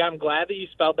I'm glad that you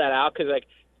spelled that out, because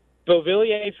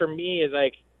Beauvillier for me is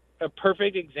a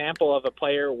perfect example of a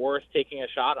player worth taking a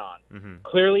shot on. Mm-hmm.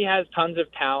 Clearly has tons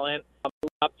of talent,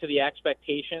 up to the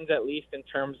expectations, at least in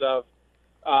terms of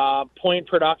point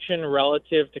production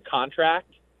relative to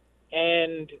contract,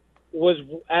 and was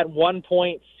at one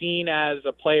point seen as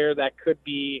a player that could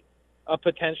be a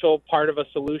potential part of a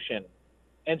solution.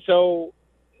 And so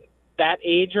that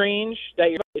age range that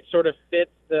it sort of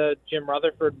fits the Jim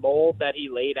Rutherford mold that he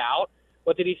laid out.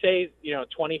 What did he say?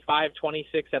 25,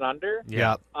 26 and under.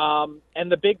 Yeah.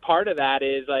 And the big part of that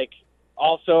is like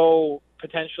also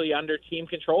potentially under team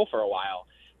control for a while.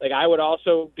 Like I would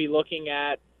also be looking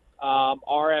at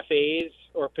RFAs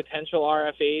or potential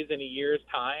RFAs in a year's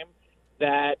time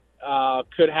that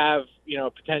could have,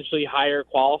 potentially higher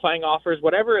qualifying offers,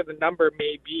 whatever the number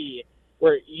may be,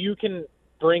 where you can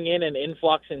bring in an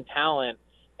influx in talent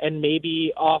and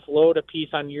maybe offload a piece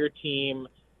on your team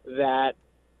that,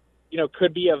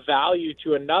 could be of value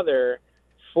to another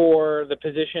for the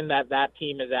position that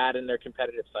team is at in their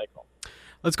competitive cycle.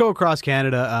 Let's go across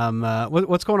Canada.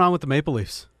 What's going on with the Maple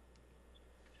Leafs?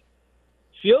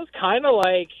 Feels kind of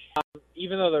like,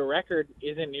 even though the record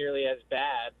isn't nearly as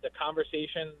bad, the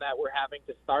conversation that we're having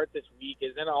to start this week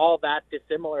isn't all that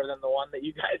dissimilar than the one that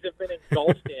you guys have been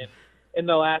engulfed in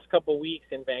the last couple weeks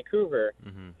in Vancouver.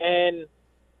 Mm-hmm. And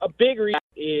a big reason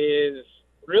is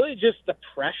really just the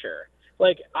pressure.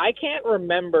 Like, I can't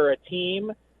remember a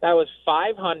team that was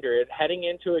 500 heading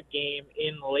into a game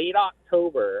in late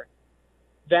October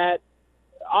that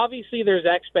obviously there's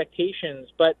expectations,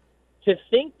 but to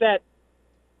think that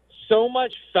so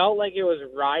much felt like it was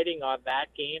riding on that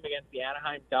game against the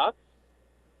Anaheim Ducks,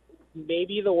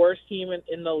 maybe the worst team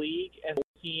in the league and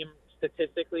team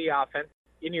statistically offensive,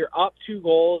 and you're up 2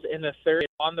 goals in the third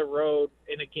on the road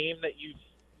in a game that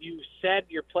you said,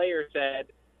 your player said,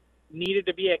 needed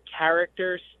to be a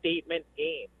character statement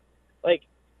game. Like,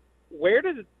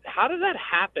 how does that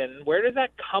happen? Where does that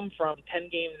come from 10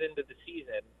 games into the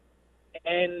season?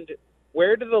 And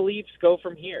where do the Leafs go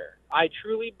from here? I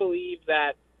truly believe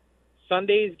that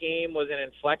Sunday's game was an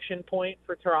inflection point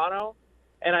for Toronto,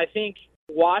 and I think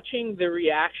watching the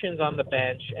reactions on the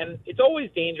bench, and it's always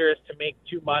dangerous to make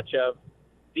too much of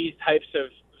these types of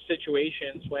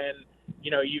situations when,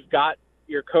 you've got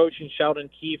your coach and Sheldon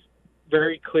Keefe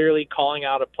very clearly calling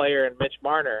out a player in Mitch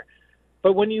Marner.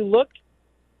 But when you look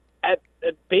at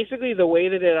basically the way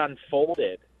that it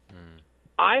unfolded,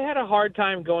 I had a hard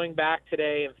time going back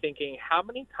today and thinking, how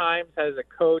many times has a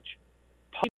coach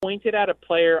pointed at a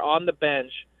player on the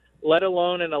bench, let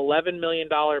alone an $11 million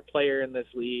player in this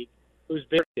league who's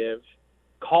been active,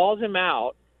 calls him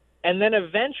out, and then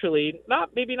eventually,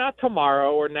 maybe not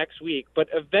tomorrow or next week, but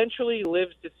eventually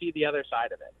lives to see the other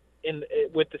side of it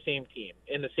with the same team,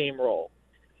 in the same role.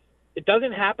 It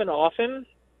doesn't happen often,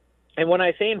 and when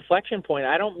I say inflection point,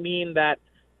 I don't mean that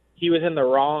he was in the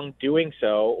wrong doing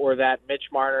so or that Mitch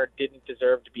Marner didn't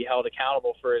deserve to be held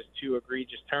accountable for his 2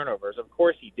 egregious turnovers. Of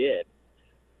course he did.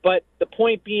 But the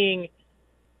point being,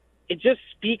 it just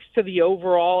speaks to the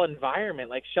overall environment.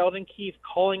 Like Sheldon Keefe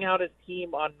calling out his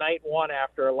team on night 1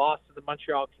 after a loss to the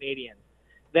Montreal Canadiens.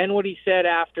 Then what he said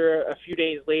after a few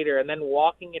days later, and then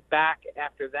walking it back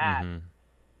after that. Mm-hmm.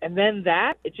 And then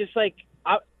it just like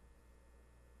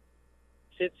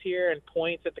sits here and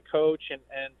points at the coach and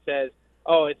says,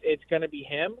 oh, it's going to be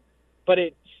him. But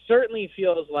it certainly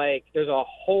feels like there's a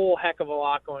whole heck of a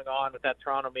lot going on with that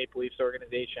Toronto Maple Leafs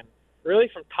organization, really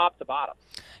from top to bottom.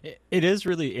 It is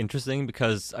really interesting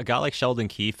because a guy like Sheldon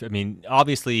Keefe, I mean,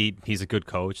 obviously he's a good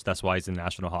coach. That's why he's in the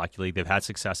National Hockey League. They've had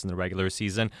success in the regular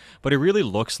season. But he really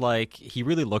looks like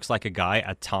a guy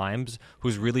at times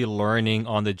who's really learning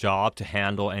on the job to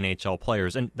handle NHL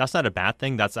players. And that's not a bad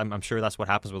thing. I'm sure that's what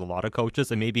happens with a lot of coaches.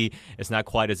 And maybe it's not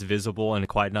quite as visible and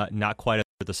not quite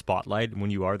the spotlight when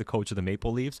you are the coach of the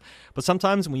Maple Leafs. But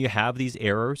sometimes when you have these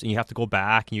errors and you have to go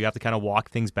back and you have to kind of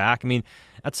walk things back, I mean,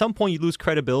 at some point you lose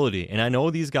credibility. And I know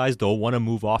these guys don't want to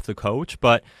move off the coach,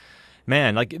 but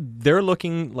man, like they're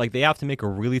looking like they have to make a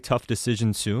really tough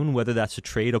decision soon, whether that's to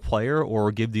trade a player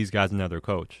or give these guys another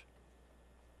coach.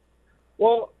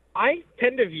 Well, I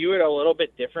tend to view it a little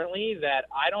bit differently, that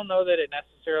I don't know that it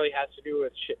necessarily has to do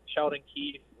with Sheldon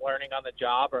Keefe learning on the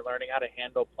job or learning how to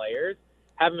handle players.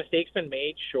 Have mistakes been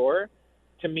made? Sure.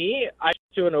 To me, I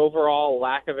to an overall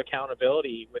lack of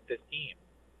accountability with this team.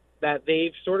 That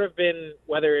they've sort of been,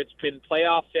 whether it's been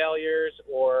playoff failures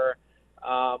or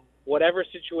whatever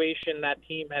situation that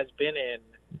team has been in,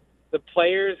 the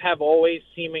players have always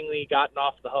seemingly gotten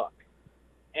off the hook.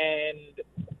 And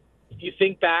you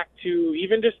think back to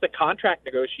even just the contract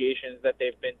negotiations that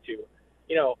they've been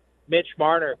to. Mitch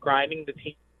Marner grinding the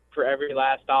team for every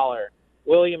last dollar.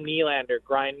 William Nylander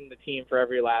grinding the team for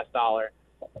every last dollar.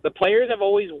 The players have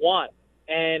always won,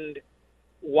 and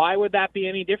why would that be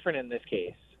any different in this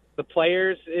case? The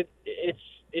players,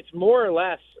 it's more or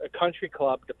less a country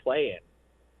club to play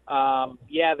in.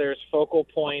 There's focal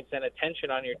points and attention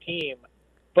on your team,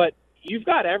 but you've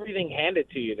got everything handed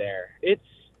to you there.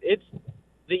 It's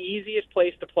the easiest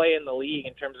place to play in the league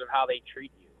in terms of how they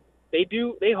treat you.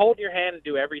 They hold your hand and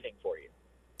do everything for you.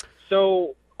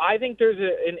 So I think there's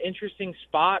an interesting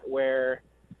spot where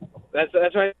that's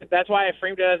why I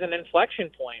framed it as an inflection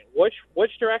point.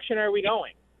 Which direction are we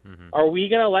going? Mm-hmm. Are we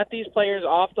going to let these players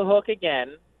off the hook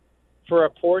again for a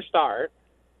poor start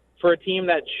for a team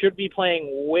that should be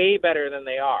playing way better than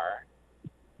they are?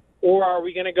 Or are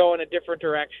we going to go in a different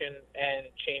direction and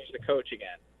change the coach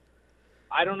again?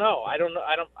 I don't know.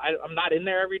 I'm not in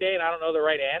there every day, and I don't know the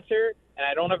right answer, and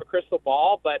I don't have a crystal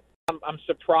ball, but I'm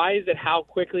surprised at how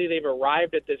quickly they've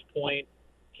arrived at this point,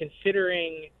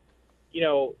 considering,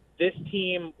 this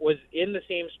team was in the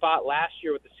same spot last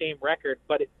year with the same record,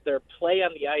 but their play on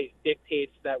the ice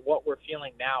dictates that what we're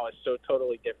feeling now is so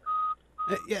totally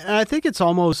different. Yeah, and I think it's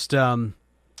almost, I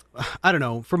don't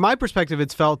know, from my perspective,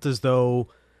 it's felt as though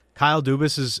Kyle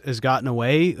Dubas has gotten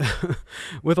away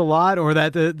with a lot, or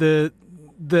that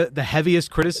the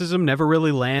heaviest criticism never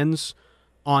really lands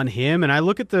on him. And I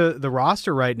look at the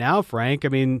roster right now, Frank. I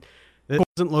mean, it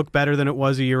doesn't look better than it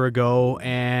was a year ago,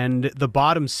 and the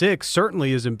bottom six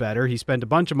certainly isn't better. He spent a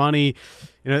bunch of money,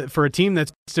 for a team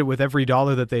that's invested with every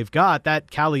dollar that they've got.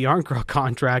 That Calle Jarnkrok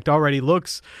contract already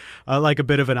looks like a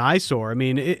bit of an eyesore. I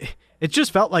mean, it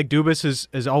just felt like Dubas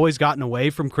has always gotten away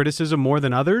from criticism more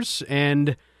than others,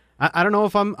 and I don't know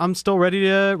if I'm still ready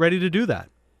to do that.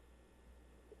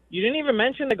 You didn't even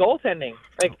mention the goaltending.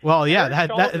 Well, yeah,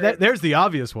 that there's the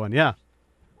obvious one, yeah.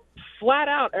 Flat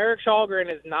out, Erik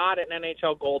Källgren is not an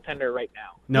NHL goaltender right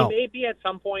now. No. He may be at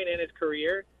some point in his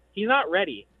career. He's not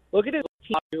ready. Look at his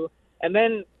team. And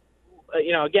then,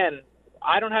 again,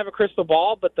 I don't have a crystal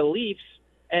ball, but the Leafs,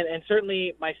 and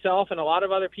certainly myself and a lot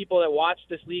of other people that watch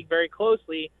this league very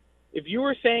closely, if you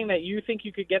were saying that you think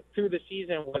you could get through the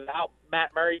season without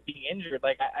Matt Murray being injured,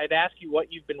 I'd ask you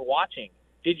what you've been watching.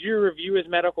 Did you review his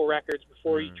medical records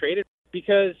before you traded?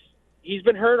 Because he's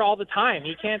been hurt all the time.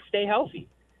 He can't stay healthy.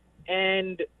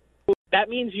 And that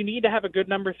means you need to have a good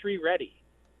number 3 ready.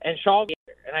 And Källgren,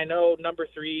 and I know number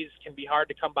 3s can be hard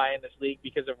to come by in this league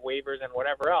because of waivers and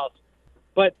whatever else,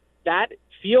 but that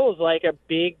feels like a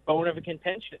big bone of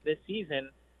contention this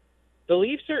season. The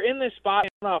Leafs are in this spot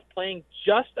of playing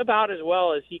just about as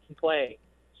well as he can play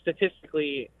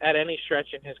statistically at any stretch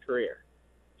in his career.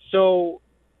 So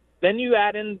then you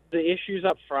add in the issues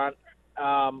up front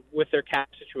with their cap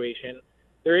situation.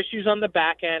 There are issues on the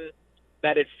back end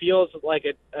that it feels like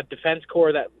a defense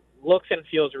core that looks and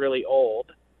feels really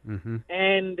old. Mm-hmm.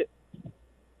 And,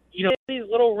 these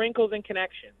little wrinkles and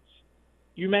connections.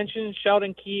 You mentioned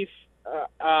Sheldon Keefe.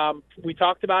 We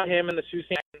talked about him in the Sault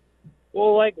Ste.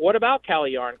 Well, what about Calle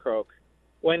Jarnkrok?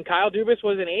 When Kyle Dubas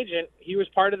was an agent, he was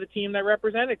part of the team that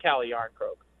represented Calle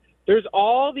Jarnkrok. There's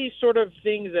all these sort of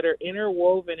things that are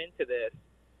interwoven into this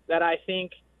that I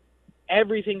think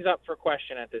everything's up for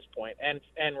question at this point,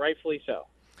 and rightfully so.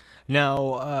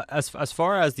 Now, as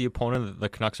far as the opponent that the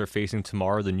Canucks are facing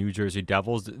tomorrow, the New Jersey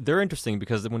Devils, they're interesting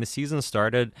because when the season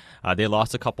started, they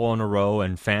lost a couple in a row,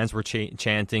 and fans were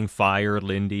chanting, fire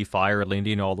Lindy,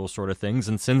 and all those sort of things.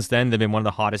 And since then, they've been one of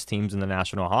the hottest teams in the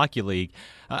National Hockey League.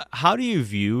 How do you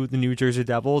view the New Jersey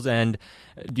Devils, and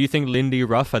do you think Lindy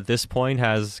Ruff at this point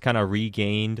has kind of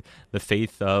regained the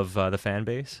faith of the fan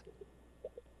base?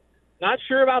 Not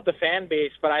sure about the fan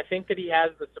base, but I think that he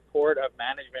has the support of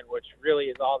management, which really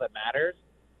is all that matters.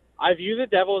 I view the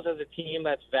Devils as a team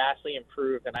that's vastly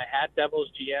improved, and I had Devils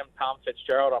GM Tom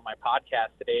Fitzgerald on my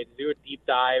podcast today to do a deep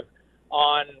dive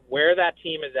on where that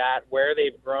team is at, where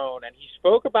they've grown, and he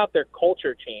spoke about their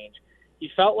culture change.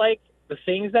 He felt like the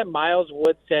things that Miles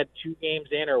Wood said 2 games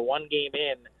in or 1 game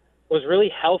in was really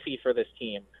healthy for this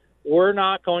team. We're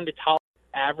not going to tolerate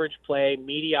average play,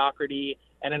 mediocrity,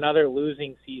 and another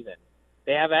losing season.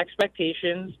 They have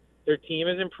expectations. Their team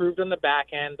has improved on the back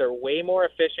end. They're way more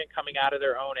efficient coming out of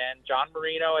their own end. John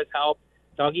Marino has helped.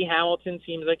 Dougie Hamilton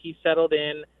seems like he's settled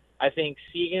in. I think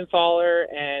Siegenthaler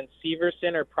and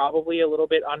Severson are probably a little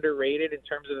bit underrated in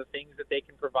terms of the things that they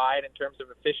can provide in terms of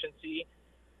efficiency.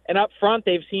 And up front,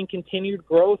 they've seen continued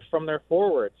growth from their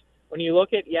forwards. When you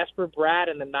look at Jesper Bratt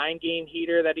and the 9-game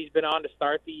heater that he's been on to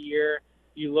start the year,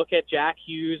 you look at Jack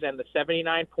Hughes and the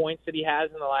 79 points that he has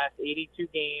in the last 82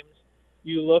 games.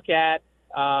 You look at,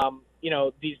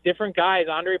 these different guys.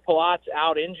 Andre Palat's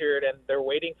out injured, and they're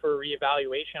waiting for a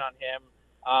reevaluation on him.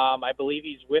 I believe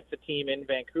he's with the team in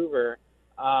Vancouver.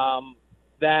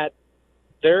 That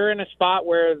they're in a spot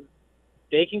where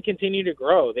they can continue to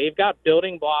grow. They've got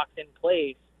building blocks in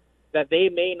place that they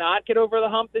may not get over the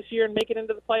hump this year and make it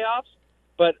into the playoffs,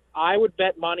 but I would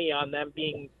bet money on them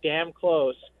being damn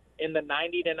close in the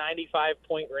 90 to 95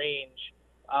 point range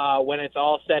when it's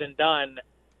all said and done.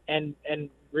 And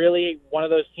really one of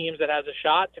those teams that has a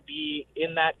shot to be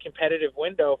in that competitive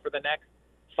window for the next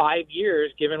 5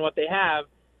 years, given what they have,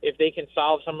 if they can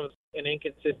solve some of an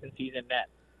inconsistencies in net.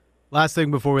 Last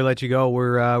thing before we let you go,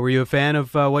 were you a fan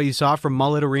of what you saw from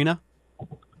Mullet Arena?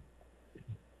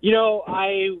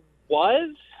 I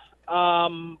was.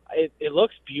 It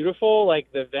looks beautiful.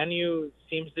 Like, the venue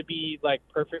seems to be like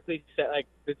perfectly set. Like,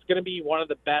 it's going to be one of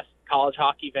the best college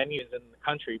hockey venues in the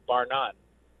country, bar none.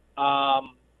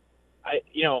 I'm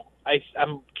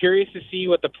curious to see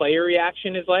what the player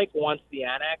reaction is like once the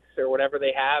annex or whatever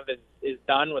they have is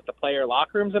done with the player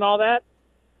locker rooms and all that.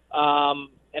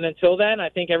 And until then, I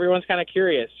think everyone's kind of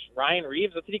curious. Ryan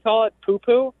Reeves, what did he call it?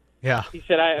 Poo-poo? Yeah. He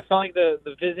said, I felt like the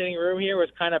visiting room here was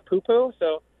kind of poo-poo.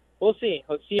 So we'll see.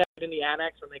 Let's see in the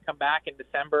annex when they come back in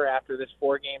December after this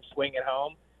 4-game swing at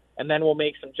home, and then we'll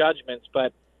make some judgments.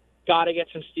 But got to get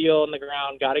some steel in the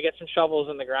ground, got to get some shovels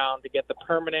in the ground to get the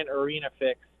permanent arena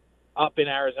fix up in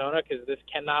Arizona, because this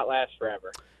cannot last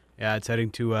forever. Yeah, it's heading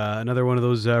to another one of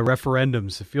those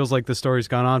referendums. It feels like the story's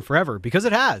gone on forever, because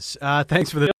it has.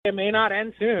 Thanks for the... It may not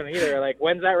end soon either. Like,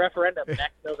 when's that referendum?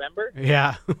 Next November?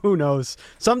 Yeah, who knows?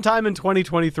 Sometime in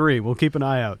 2023. We'll keep an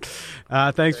eye out.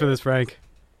 Thanks for this, Frank.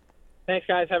 Thanks,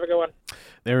 guys. Have a good one.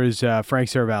 There is Frank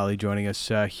Saravalli joining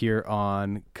us here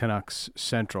on Canucks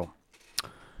Central.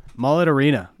 Mullet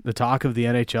Arena, the talk of the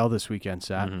NHL this weekend,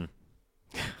 Sat. Mm-hmm.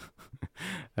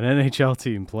 An NHL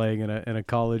team playing in a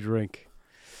college rink.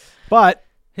 But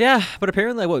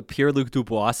apparently Pierre-Luc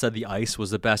Dubois said the ice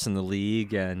was the best in the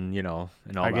league, and and all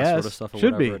that sort of stuff, or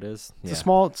should whatever be. it is. It's a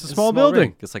small building.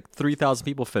 Rink. It's like 3,000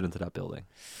 people fit into that building.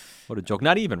 What a joke!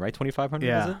 Not even, right? 2,500.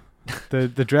 Yeah.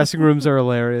 The dressing rooms are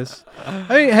hilarious.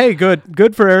 Hey,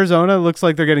 good for Arizona. Looks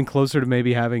like they're getting closer to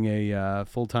maybe having a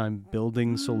full-time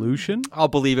building solution. I'll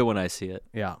believe it when I see it.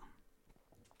 Yeah.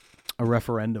 A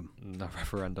referendum. A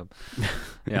referendum.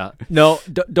 Yeah. No,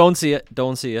 don't see it.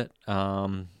 Don't see it.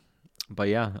 But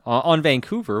yeah, on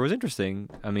Vancouver, it was interesting.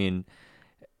 I mean,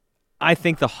 I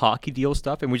think the hockey deal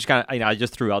stuff, and we just kind of, I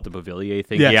just threw out the Beauvillier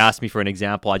thing. Yes. He asked me for an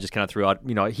example. I just kind of threw out,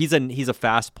 he's a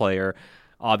fast player.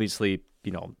 Obviously,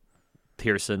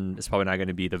 Pearson is probably not going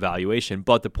to be the valuation.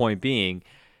 But the point being,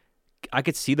 I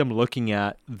could see them looking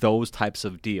at those types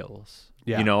of deals.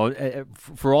 Yeah.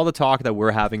 For all the talk that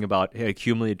we're having about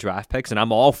accumulated draft picks, and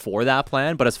I'm all for that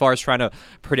plan, but as far as trying to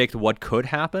predict what could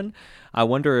happen, I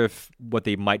wonder if what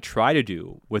they might try to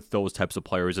do with those types of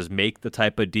players is make the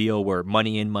type of deal where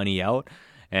money in, money out,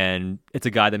 and it's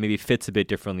a guy that maybe fits a bit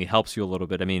differently, helps you a little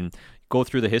bit. I mean, go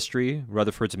through the history.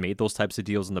 Rutherford's made those types of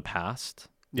deals in the past,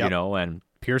 and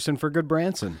Pearson for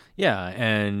Goodbranson. Yeah,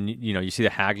 and you see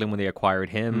the Hagelin when they acquired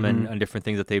him, and different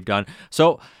things that they've done.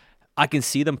 So I can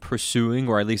see them pursuing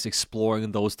or at least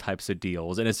exploring those types of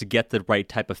deals, and it's to get the right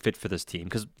type of fit for this team,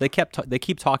 because they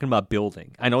keep talking about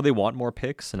building. I know they want more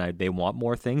picks and they want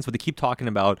more things, but they keep talking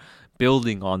about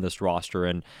building on this roster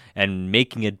and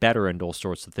making it better and those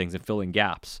sorts of things and filling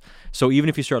gaps. So even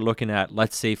if you start looking at,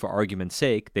 let's say for argument's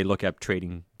sake, they look at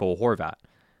trading Bo Horvat.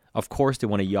 Of course they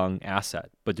want a young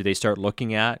asset, but do they start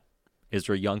looking at, is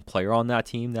there a young player on that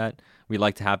team that we'd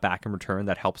like to have back in return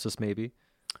that helps us maybe?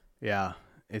 Yeah.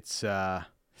 It's that's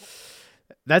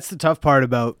the tough part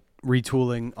about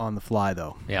retooling on the fly,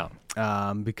 though. Yeah.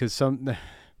 Because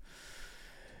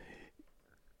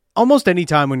almost any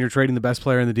time when you're trading the best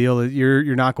player in the deal,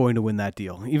 you're not going to win that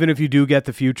deal. Even if you do get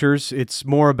the futures, it's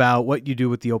more about what you do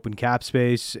with the open cap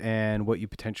space and what you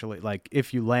potentially, like,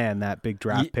 if you land that big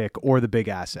draft pick or the big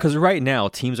asset. Because right now,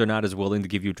 teams are not as willing to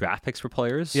give you draft picks for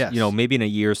players. Yes. Maybe in a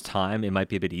year's time, it might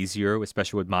be a bit easier,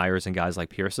 especially with Myers and guys like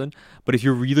Pearson. But if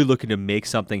you're really looking to make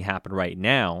something happen right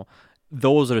now,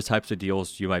 those are the types of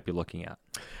deals you might be looking at.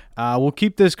 We'll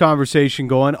keep this conversation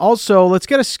going. Also, let's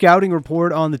get a scouting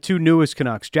report on the two newest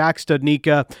Canucks, Jack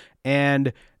Studnicka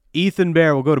and Ethan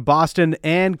Bear. We'll go to Boston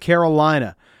and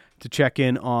Carolina to check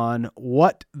in on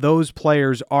what those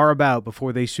players are about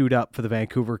before they suit up for the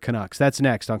Vancouver Canucks. That's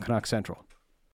next on Canucks Central.